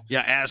have.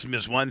 Yeah, asthma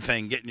is one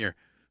thing. Getting your,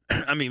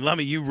 I mean,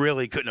 Lummy, you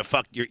really couldn't have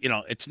fucked your.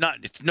 It's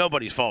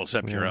nobody's fault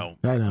except your own.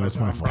 I know it's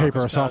my fault.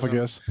 Paper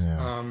esophagus.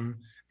 Yeah.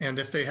 And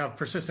if they have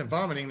persistent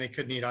vomiting, they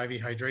could need IV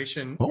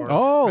hydration.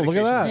 Oh, look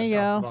at that. There you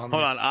go. Hold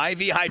on, IV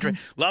hydration.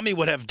 Lummy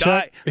would have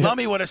died.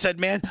 Lummy would have said,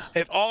 "Man,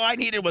 if all I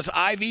needed was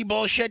IV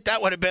bullshit, that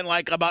would have been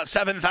like about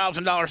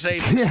 $7,000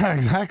 savings." Yeah,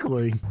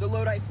 exactly. The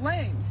Lodi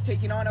Flames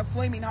taking on a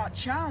flaming hot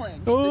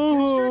challenge. The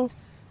district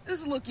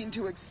is looking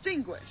to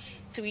extinguish.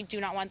 So we do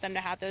not want them to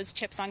have those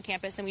chips on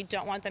campus, and we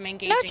don't want them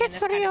engaging in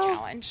this kind of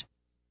challenge.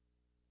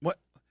 What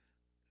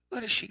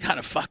is she got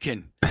a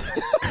fucking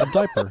a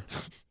diaper,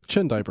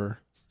 chin diaper?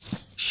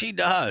 She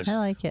does. I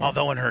like it.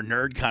 Although in her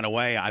nerd kind of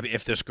way,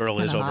 if this girl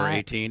is over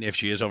 18, if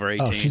she is over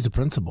 18. Oh, she's a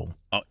principal.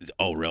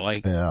 Oh,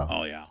 really? Yeah.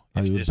 Oh, yeah.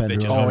 Oh, you This bend her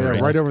bitch is over. over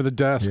Yeah, right over the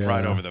desk. Yeah.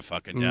 Right over the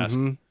fucking desk.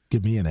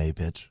 Give me an A,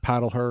 bitch.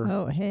 Paddle her.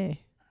 Oh, hey.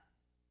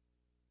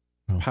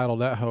 Paddle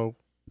that hoe.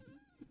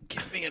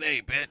 Give me an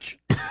A, bitch.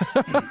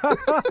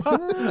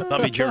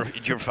 Let me,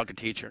 did you ever fuck a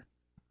teacher?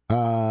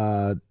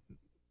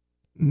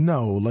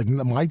 No, like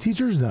my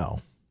teachers, no.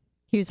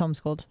 He was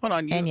homeschooled. Hold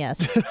on, and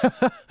yes.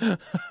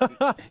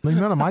 Like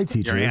none of my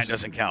teachers. Your aunt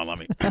doesn't count, let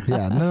me.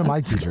 Yeah, none of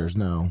my teachers,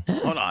 no.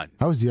 Hold on.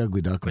 I was the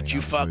ugly duckling.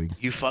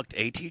 But you fucked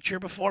a teacher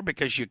before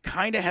because you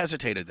kind of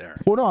hesitated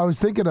there. Well, no, I was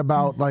thinking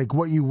about like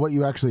what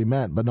you actually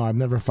meant, but no, I've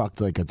never fucked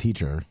like a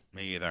teacher.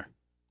 Me either.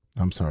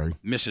 I'm sorry.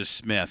 Mrs.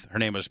 Smith. Her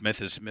name was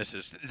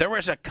Mrs. There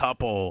was a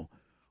couple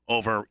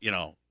over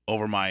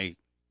my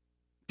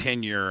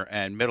tenure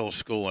and middle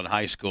school and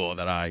high school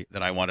that I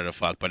wanted to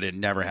fuck, but didn't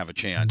never have a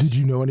chance. Did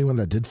you know anyone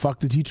that did fuck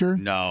the teacher?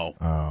 No.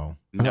 Oh. I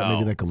No. thought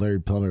maybe like a Larry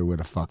Plummer would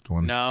have fucked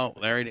one. No,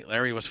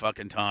 Larry was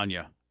fucking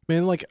Tanya.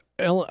 Man, like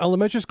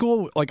elementary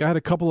school, like I had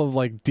a couple of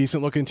like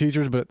decent looking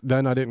teachers, but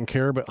then I didn't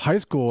care. But high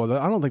school,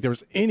 I don't think there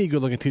was any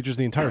good looking teachers in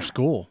the entire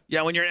school.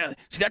 Yeah, when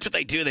see, that's what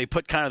they do. They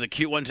put kind of the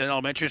cute ones in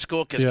elementary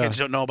school because kids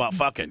don't know about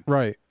fucking.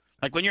 Right.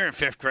 Like when you're in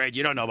 5th grade,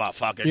 you don't know about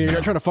fucking. Yeah, you're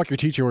not trying to fuck your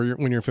teacher when you're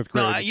in 5th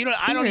grade. No,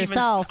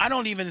 I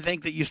don't even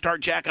think that you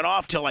start jacking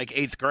off till like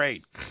 8th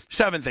grade,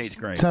 7th, 8th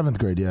grade. 7th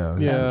grade, yeah.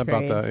 Yeah,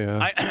 about that.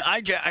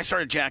 Yeah. I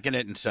started jacking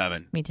it in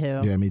 7. Me too.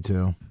 Yeah, me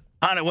too.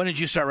 Anna, when did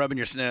you start rubbing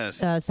your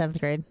sniz? 7th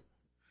grade.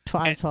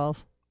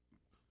 12.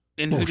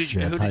 And who did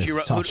you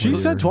rub? She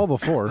said 12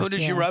 before. Who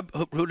did you rub?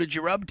 Who did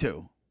you rub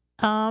to?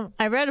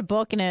 I read a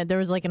book and there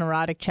was like an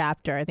erotic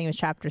chapter. I think it was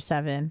chapter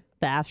 7,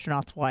 The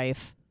Astronaut's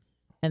Wife,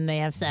 and they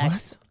have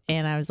sex. What?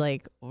 And I was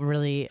like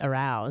really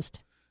aroused.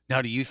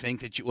 Now, do you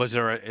think that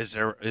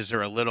is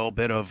there a little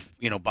bit of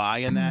bi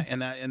in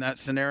that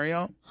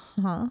scenario?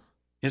 Huh?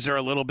 Is there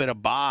a little bit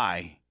of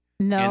bi?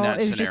 No, in that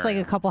it was just like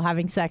scenario? a couple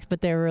having sex,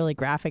 but they were really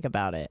graphic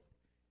about it.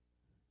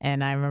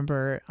 And I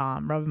remember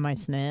rubbing my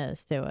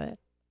sniz to it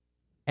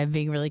and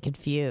being really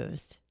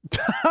confused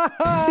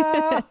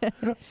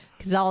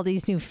because all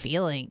these new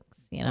feelings.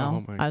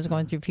 Oh my I was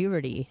going through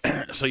puberty.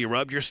 So you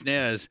rubbed your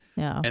sniz,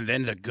 Yeah. and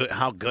then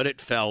how good it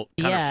felt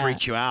kind of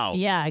freaked you out.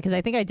 Yeah, because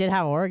I think I did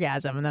have an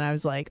orgasm, and then I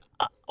was like,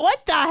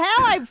 "What the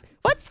hell?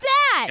 What's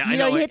that?" Yeah, I you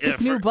know, you hit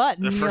this new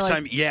button. the and you're first like,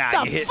 time, yeah,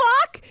 The you hit-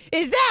 fuck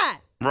is that?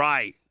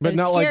 Right. But It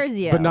not scares like,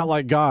 you. but not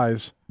like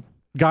guys.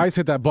 Guys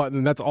hit that button,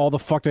 and that's all the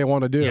fuck they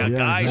want to do. Yeah,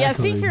 guys. Yeah,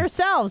 speak for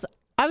yourselves.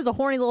 I was a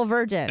horny little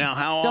virgin. Now,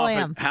 Still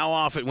am. how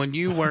often when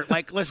you were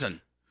like,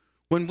 listen,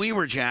 when we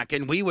were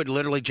jacking, we would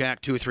literally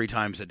jack 2 or 3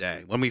 times a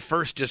day. When we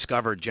first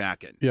discovered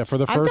jacking. Yeah, for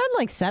the I've first. done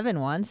like 7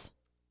 once.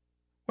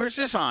 Where's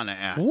this Anna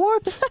at?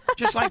 What?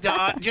 Just like the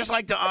Anna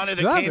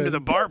that came to the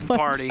bar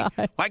party.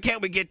 Why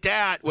can't we get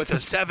that with a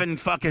 7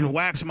 fucking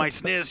wax my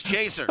sniz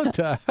chaser? What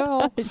the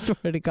hell? I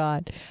swear to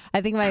God.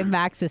 I think my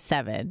max is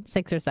 7,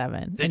 6 or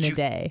 7 That in a you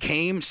day.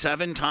 Came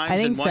 7 times I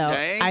think in one so.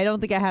 day? I don't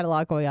think I had a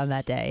lot going on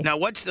that day. Now,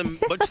 what's the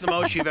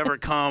most you've ever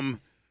come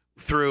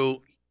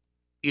through,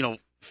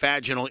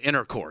 vaginal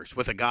intercourse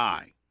with a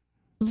guy?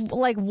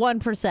 Like 1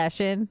 per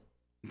session.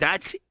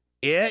 That's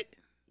it?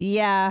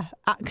 Yeah,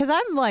 because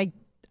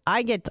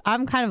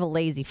I'm kind of a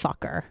lazy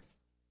fucker.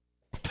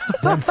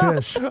 Dead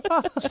fish.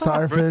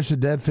 Starfish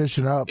and dead fish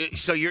and up.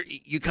 So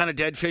you kind of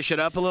dead fish it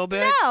up a little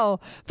bit? No,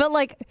 but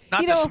like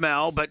Not the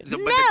smell, but the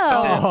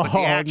no.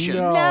 action.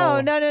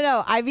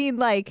 No. I mean,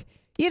 like,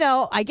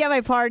 I get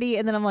my party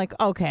and then I'm like,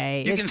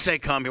 okay. You can say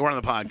come. We're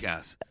on the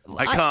podcast.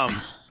 I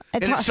come.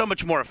 It's and hard- it's so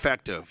much more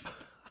effective.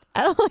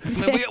 I don't like I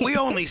mean, saying- we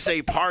only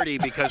say party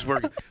because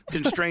we're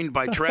constrained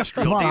by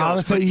terrestrial Come on, deals.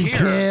 let's say But you here,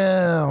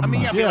 come. I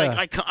mean,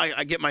 Yeah.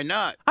 I get my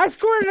nut. I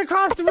squirted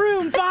across the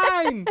room.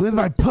 Fine. With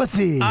my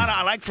pussy.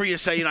 I like for you to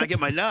say, I get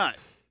my nut.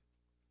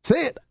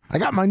 Say it. I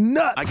got my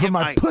nut I from get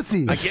my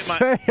pussy. I get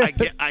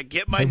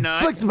my I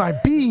nut. flicked my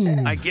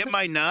bean. I get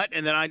my nut,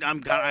 and then I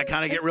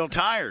kind of get real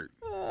tired.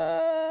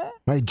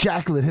 My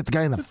ejaculate hit the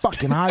guy in the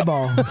fucking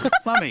eyeball.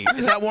 Lummy,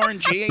 is that Warren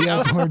G? Yeah,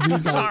 it's Warren G.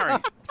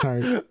 Sorry.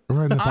 Sorry.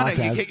 We're in the Anna,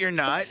 podcast. you get your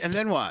nut, and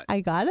then what?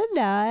 I got a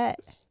nut.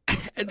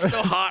 It's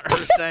so hot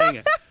her saying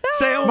it.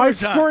 Say it one My more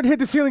time. squirt hit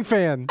the ceiling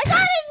fan. I got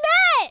a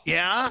nut.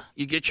 Yeah,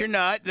 you get your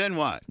nut, then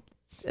what?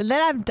 And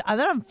then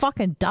I'm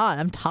fucking done.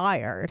 I'm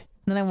tired.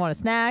 And then I want a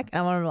snack.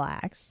 And I want to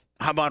relax.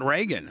 How about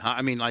Reagan?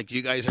 I mean, like, do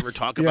you guys ever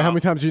talk about? Yeah, how many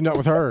times do you nut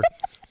with her?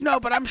 No,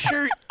 but I'm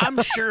sure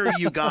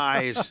you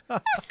guys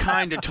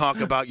kind of talk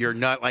about your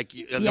nut, like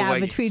the way.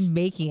 Between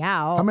making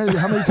out. How many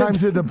times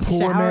did the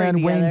poor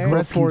man Wayne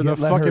Gretzky for the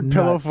fucking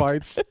pillow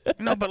fights?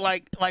 No, but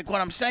like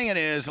what I'm saying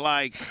is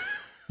like.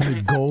 How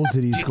many goals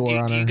did he score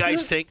on her? Do you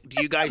guys think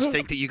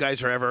that you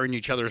guys are ever in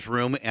each other's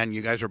room and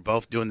you guys are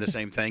both doing the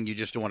same thing? You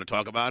just don't want to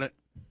talk about it?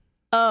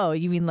 Oh,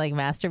 you mean like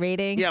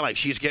masturbating? Yeah, like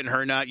she's getting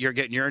her nut, you're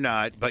getting your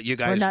nut, but you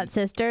guys. We're nut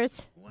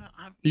sisters.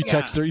 You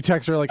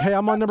text her like, "Hey,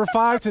 I'm on number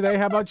 5 today.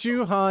 How about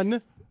you,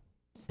 hun?"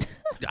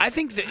 I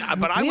think that,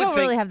 but I we would don't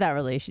think really have that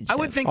relationship. I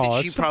would think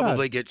that she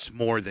probably gets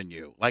more than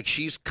you. Like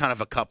she's kind of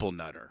a couple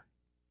nutter.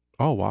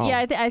 Oh wow.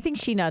 Yeah, I think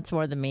she nuts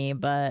more than me,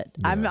 but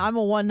I'm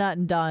a one nut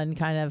and done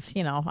kind of.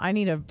 I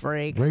need a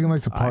break. Reagan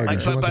likes a party.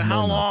 But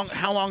how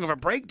long of a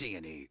break do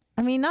you need?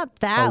 I mean, not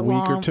that long.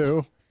 long. A week or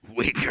two.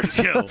 Week or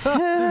two.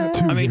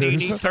 I mean, do you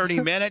need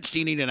 30 minutes? Do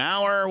you need an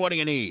hour? What do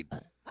you need?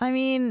 I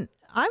mean,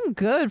 I'm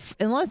good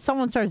unless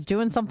someone starts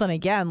doing something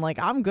again. Like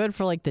I'm good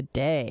for like the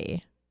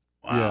day.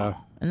 Wow. Yeah.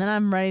 And then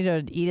I'm ready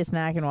to eat a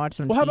snack and watch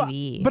some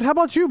TV. How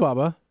about you,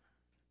 Bubba?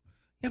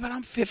 Yeah, but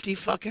I'm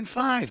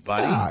 55,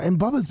 buddy. Yeah, and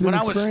Bubba's been when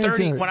I was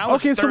 30. When I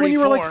was 34, so when you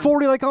were like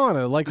 40, like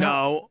Anna, like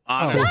no,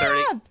 Anna's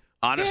 30.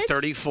 Anna's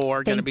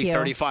 34, going to be you.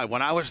 35.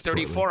 When I was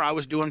 34, I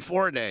was doing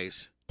 4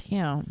 days.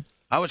 Damn.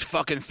 I was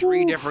fucking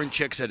 3 different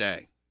chicks a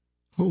day.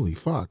 Holy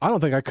fuck! I don't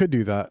think I could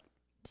do that.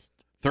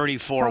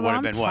 34 would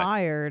have been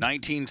tired. what?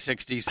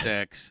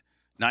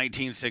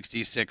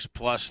 1966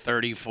 plus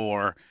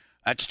 34.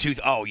 That's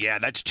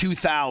that's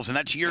 2000.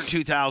 That's year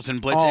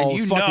 2000, Blitz. Oh, and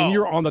you fucking, know.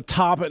 you're on the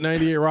top at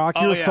 98 Rock.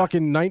 You're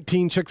fucking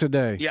 19 chicks a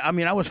day. Yeah, I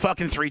mean, I was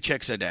fucking 3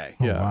 chicks a day.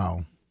 Oh, Yeah.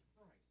 Wow.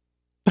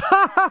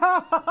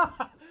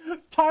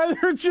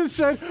 Tyler just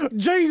said,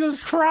 "Jesus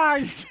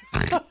Christ."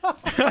 You're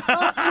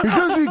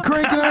supposed to be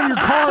cranking on your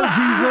car,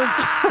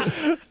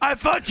 Jesus. I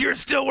thought you were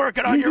still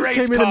working on He your just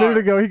race came car. in a minute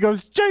ago. He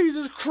goes,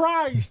 "Jesus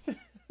Christ."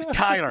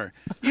 Tyler,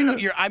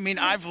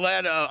 I've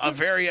led a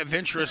very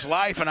adventurous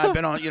life, and I've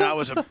been on, I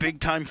was a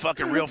big-time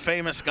fucking real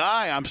famous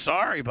guy. I'm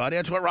sorry, buddy.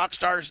 That's what rock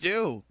stars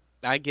do.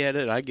 I get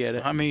it.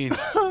 I mean.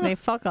 They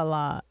fuck a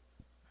lot.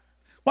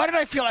 Why did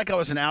I feel like I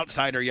was an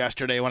outsider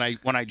yesterday when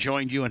I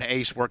joined you and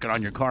Ace working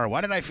on your car?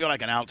 Why did I feel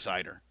like an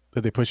outsider?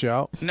 Did they push you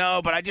out?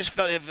 No, but I just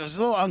felt it was a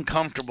little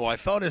uncomfortable. I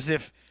felt as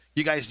if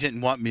you guys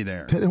didn't want me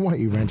there. They didn't want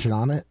you wrenching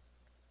on it.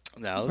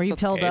 No, Were you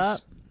pilled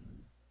up?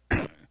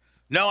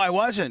 No, I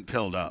wasn't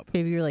pilled up.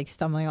 Maybe you were like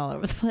stumbling all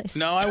over the place.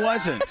 No, I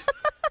wasn't.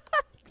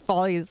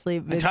 Falling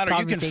asleep. And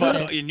Tyler, you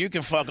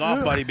can fuck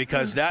off, buddy,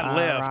 because that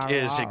lift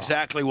is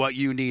exactly what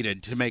you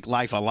needed to make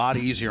life a lot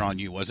easier on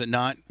you, was it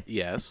not?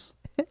 Yes.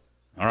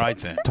 All right,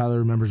 then. Tyler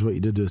remembers what you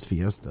did to his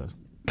Fiesta.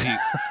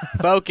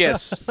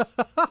 Focus.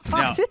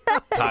 Now,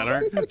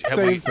 Tyler,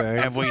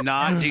 have we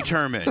not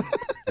determined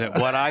that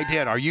what I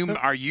did? Are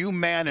you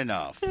man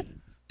enough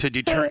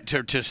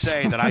to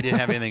say that I didn't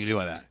have anything to do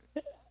with that?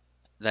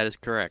 That is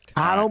correct.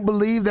 I don't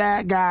believe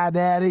that guy,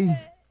 Daddy.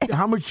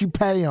 How much you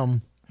pay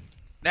him?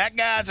 That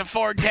guy's a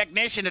Ford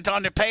technician that's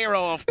on the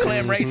payroll of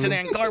Clem Racing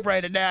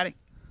Incorporated, Daddy.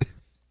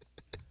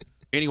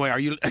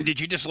 Anyway, did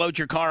you just load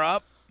your car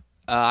up?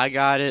 I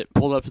got it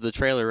pulled up to the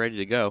trailer, ready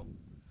to go.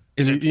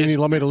 You need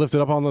me to lift it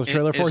up on the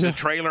trailer for you? Is the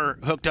trailer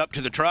hooked up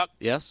to the truck?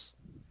 Yes.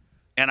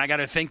 And I got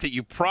to think that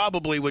you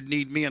probably would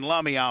need me and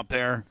Lummy out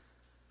there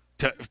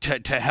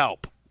to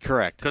help.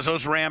 Correct. Because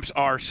those ramps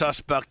are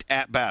suspect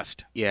at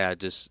best. Yeah,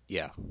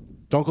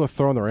 Don't go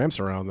throwing the ramps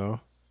around, though.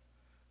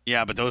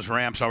 Yeah, but those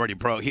ramps already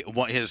broke.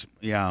 The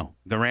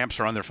ramps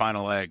are on their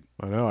final leg.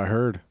 I know, I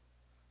heard.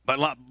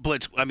 But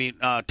Blitz,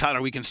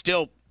 Tyler, we can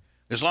still,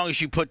 as long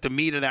as you put the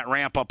meat of that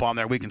ramp up on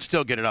there, we can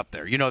still get it up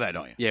there. You know that,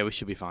 don't you? Yeah, we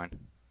should be fine.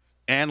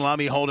 And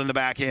Lummy holding the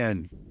back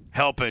end,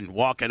 helping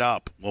walk it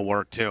up will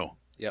work too.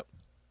 Yep.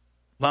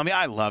 Lummy,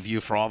 I love you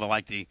for all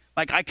the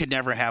I could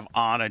never have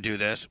Anna do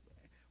this.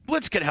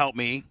 Blitz could help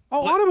me.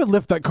 Oh, Anna would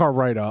lift that car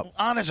right up.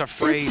 Anna's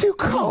afraid. It's too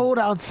cold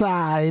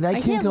outside.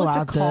 I can't go lift a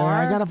out there.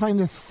 car. I gotta find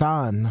the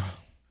sun.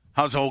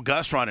 How's old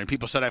Gus running?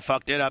 People said I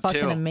fucked it up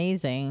Fucking too.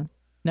 amazing.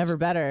 Never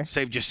better.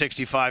 Saved you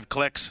 65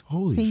 clicks.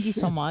 Holy Thank shit. you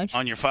so much.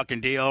 On your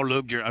fucking deal,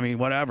 lubed your,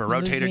 whatever, Lubed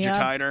rotated me your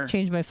up, titer.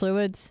 Changed my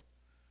fluids.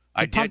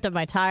 I pumped up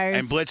my tires.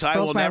 And Blitz, I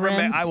broke will my never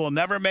rims. I will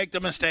never make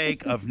the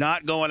mistake of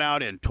not going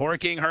out and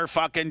torquing her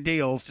fucking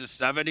deals to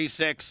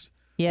 76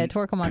 Yeah,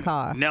 torque on my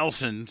car.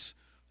 Nelsons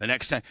the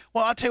next time.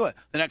 Well, I'll tell you what,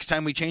 the next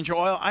time we change your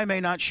oil, I may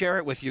not share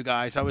it with you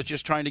guys. I was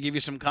just trying to give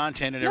you some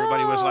content, and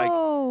everybody was like,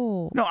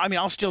 no,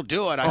 I'll still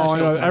do it.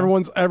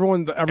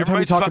 Every time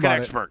we talk about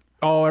expert.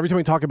 Every time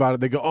we talk about it,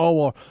 they go, "Oh,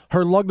 well,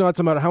 her lug nuts,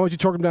 no matter how much you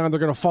torque them down, they're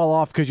going to fall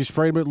off because you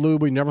sprayed them with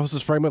lube. We never supposed to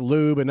spray them with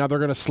lube, and now they're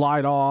going to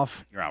slide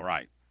off." You're all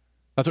right.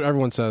 That's what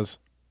everyone says.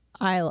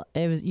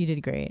 You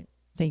did great.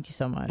 Thank you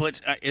so much.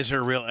 Blitz, is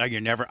there real?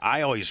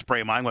 I always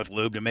spray mine with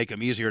lube to make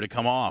them easier to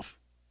come off.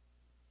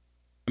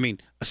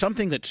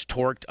 Something that's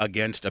torqued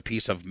against a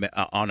piece of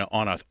on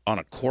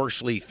a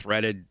coarsely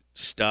threaded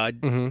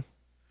stud.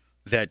 Mm-hmm.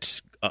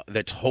 that's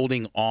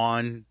holding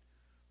on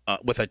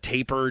with a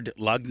tapered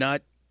lug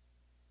nut,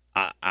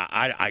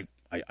 I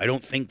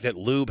don't think that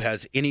lube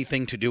has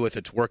anything to do with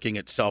it working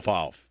itself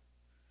off.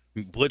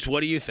 Blitz,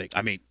 what do you think?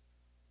 I mean,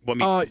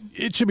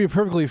 it should be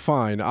perfectly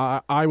fine.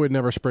 I would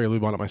never spray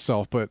lube on it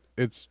myself, but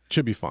it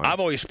should be fine. I've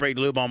always sprayed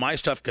lube on my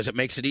stuff because it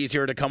makes it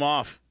easier to come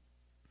off,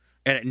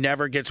 and it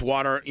never gets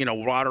water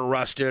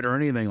rusted or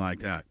anything like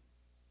that.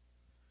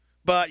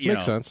 But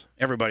Makes sense.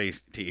 Everybody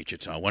to each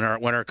its own. When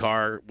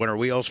our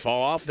wheels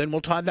fall off, then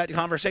we'll have that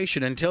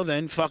conversation. Until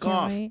then, fuck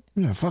off. Wait.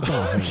 Yeah, fuck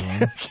off.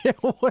 Man.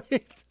 Can't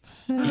wait.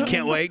 You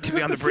can't wait to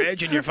be on the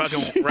bridge and your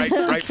fucking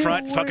right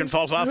front fucking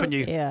falls off and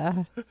you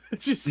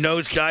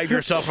nose dive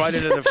yourself right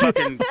into the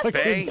fucking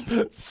bay.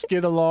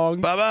 Skid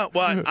along. Bubba,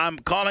 what? I'm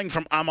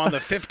on the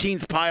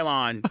 15th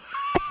pylon.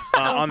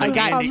 On the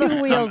got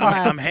 2 wheels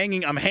left. I'm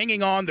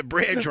hanging on the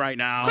bridge right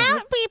now.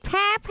 Help me,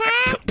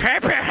 Papa.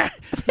 Papa,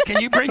 can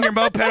you bring your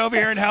moped over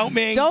here and help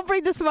me? Don't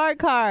bring the smart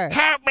car.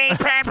 Help me,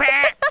 Papa.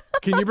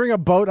 Can you bring a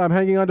boat? I'm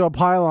hanging onto a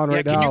pylon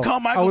right now. Can you call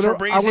Michael for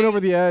breezy? I went over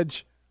the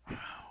edge.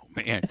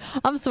 Man.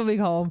 I'm swimming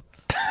home.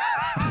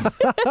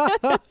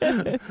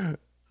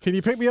 Can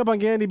you pick me up on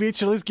Gandy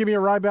Beach and at least give me a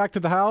ride back to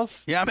the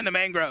house? Yeah, I'm in the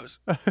mangroves.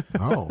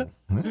 Oh.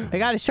 I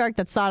got a shark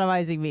that's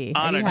sodomizing me.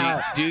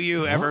 Anna, do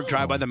you ever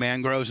drive by the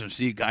mangroves and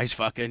see guys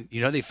fucking?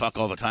 You know they fuck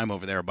all the time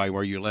over there by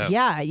where you live.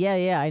 Yeah.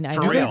 I know.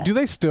 For real. Do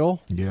they still?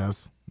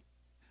 Yes.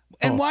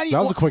 And why do you?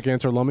 That was a quick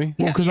answer, Lummy.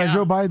 Well, because I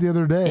drove by the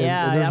other day.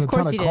 Yeah, and there's of a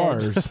course ton of you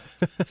cars.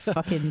 did.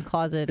 Fucking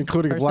closet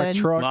Including person. a black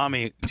truck.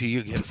 Lummy, do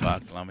you get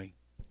fucked, Lummy?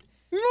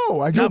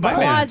 No, I drove by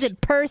closet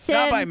person.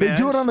 Not by They men's.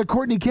 do it on the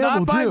Courtney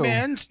Campbell, Not by too.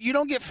 men's. You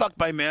don't get fucked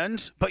by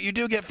men's, but you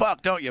do get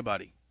fucked, don't you,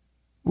 buddy?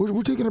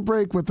 We're taking a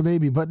break with the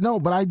baby, but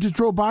I just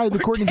drove by the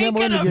Courtney Campbell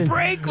Taking a again.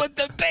 break with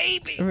the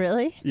baby.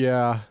 Really?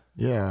 Yeah.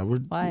 Yeah.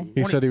 Why?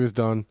 He said he was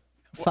done.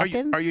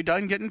 Fucking? Are you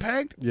done getting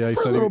pegged? Yeah, he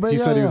For a said little bit, he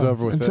said he was yeah.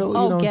 over with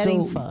Until, it.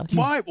 Getting fucked.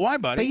 Why, buddy?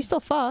 But you still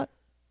fuck.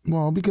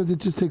 Well, because it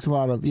just takes a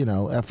lot of,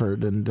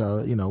 effort, and,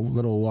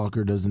 little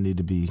Walker doesn't need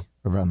to be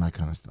around that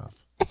kind of stuff.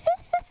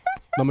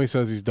 Lummy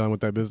says he's done with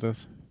that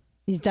business.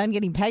 He's done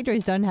getting pegged or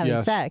he's done having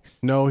Yes. sex?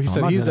 No, he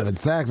said I'm he's not done having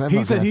sex. I He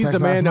fucking said had he's sex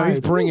the man last now. He's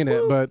night. bringing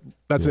it, but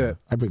that's Yeah, it.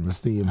 I bring the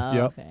steam. Oh,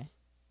 Yep. okay.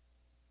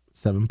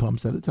 7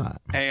 pumps at a time.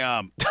 Hey,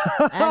 At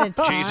a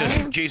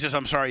time? Jesus,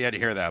 I'm sorry you had to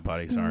hear that,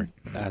 buddy. Sorry.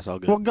 That's all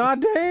good. Well,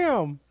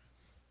 goddamn.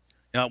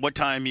 What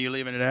time are you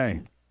leaving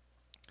today?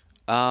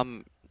 You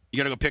gonna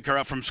go pick her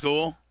up from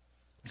school?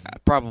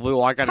 Probably.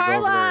 Well, I got to go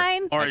over there.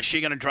 Carline. Or is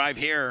she gonna drive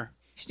here?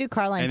 Should do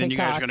Carline And then you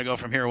guys are TikToks. gonna go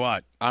from here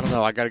what? I don't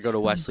know. I got to go to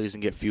Wesley's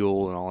and get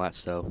fuel and all that.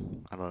 So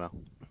I don't know.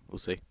 We'll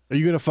see. Are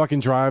you going to fucking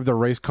drive the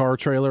race car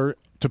trailer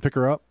to pick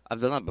her up? I've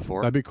done that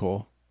before. That'd be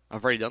cool.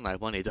 I've already done that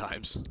plenty of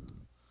times.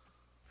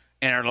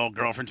 And her little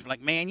girlfriend's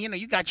like, man,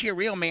 you got you a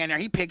real man there.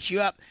 He picks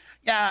you up.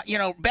 Yeah,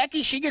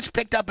 Becky, she gets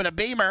picked up in a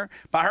Beamer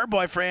by her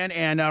boyfriend,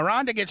 and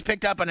Rhonda gets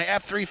picked up in an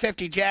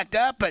F-350 jacked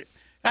up, but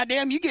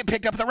goddamn, you get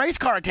picked up with a race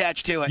car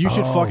attached to it. You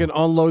should fucking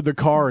unload the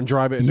car and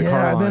drive it into Yeah,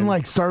 Carline.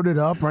 then start it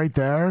up right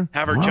there.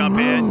 Have her jump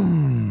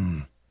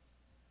in.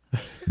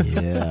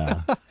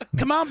 Yeah.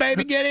 Come on,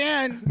 baby, get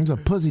in. There's a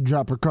pussy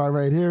dropper car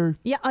right here.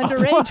 Yeah,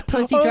 underage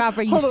pussy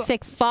dropper, you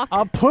sick fuck.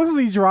 A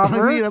pussy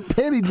dropper? I need a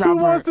penny dropper. Who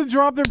wants to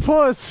drop their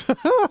puss? Yeah,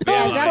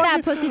 drop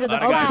that pussy to the A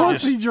lot of guys floor.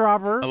 Pussy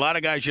dropper. A lot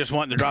of guys just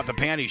wanting to drop the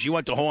panties. You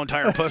want the whole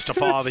entire puss to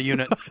fall out of the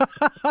unit.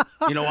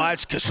 You know why?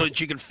 It's so that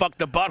you can fuck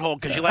the butthole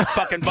because you like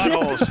fucking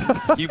buttholes.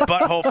 You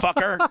butthole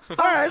fucker. All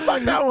right,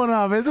 fuck that one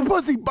up. It's a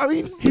pussy. I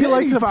mean, He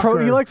likes a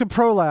fucker.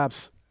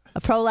 prolapse.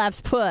 A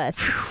prolapse puss.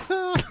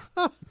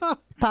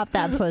 Pop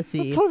that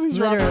pussy. Pussy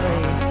dropper.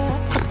 Literally.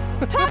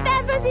 Pop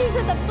that pussy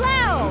to the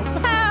flow.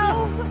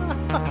 How?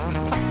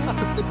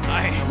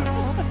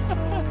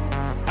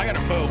 I gotta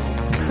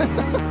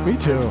poop. Me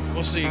too.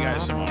 We'll see you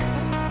guys tomorrow.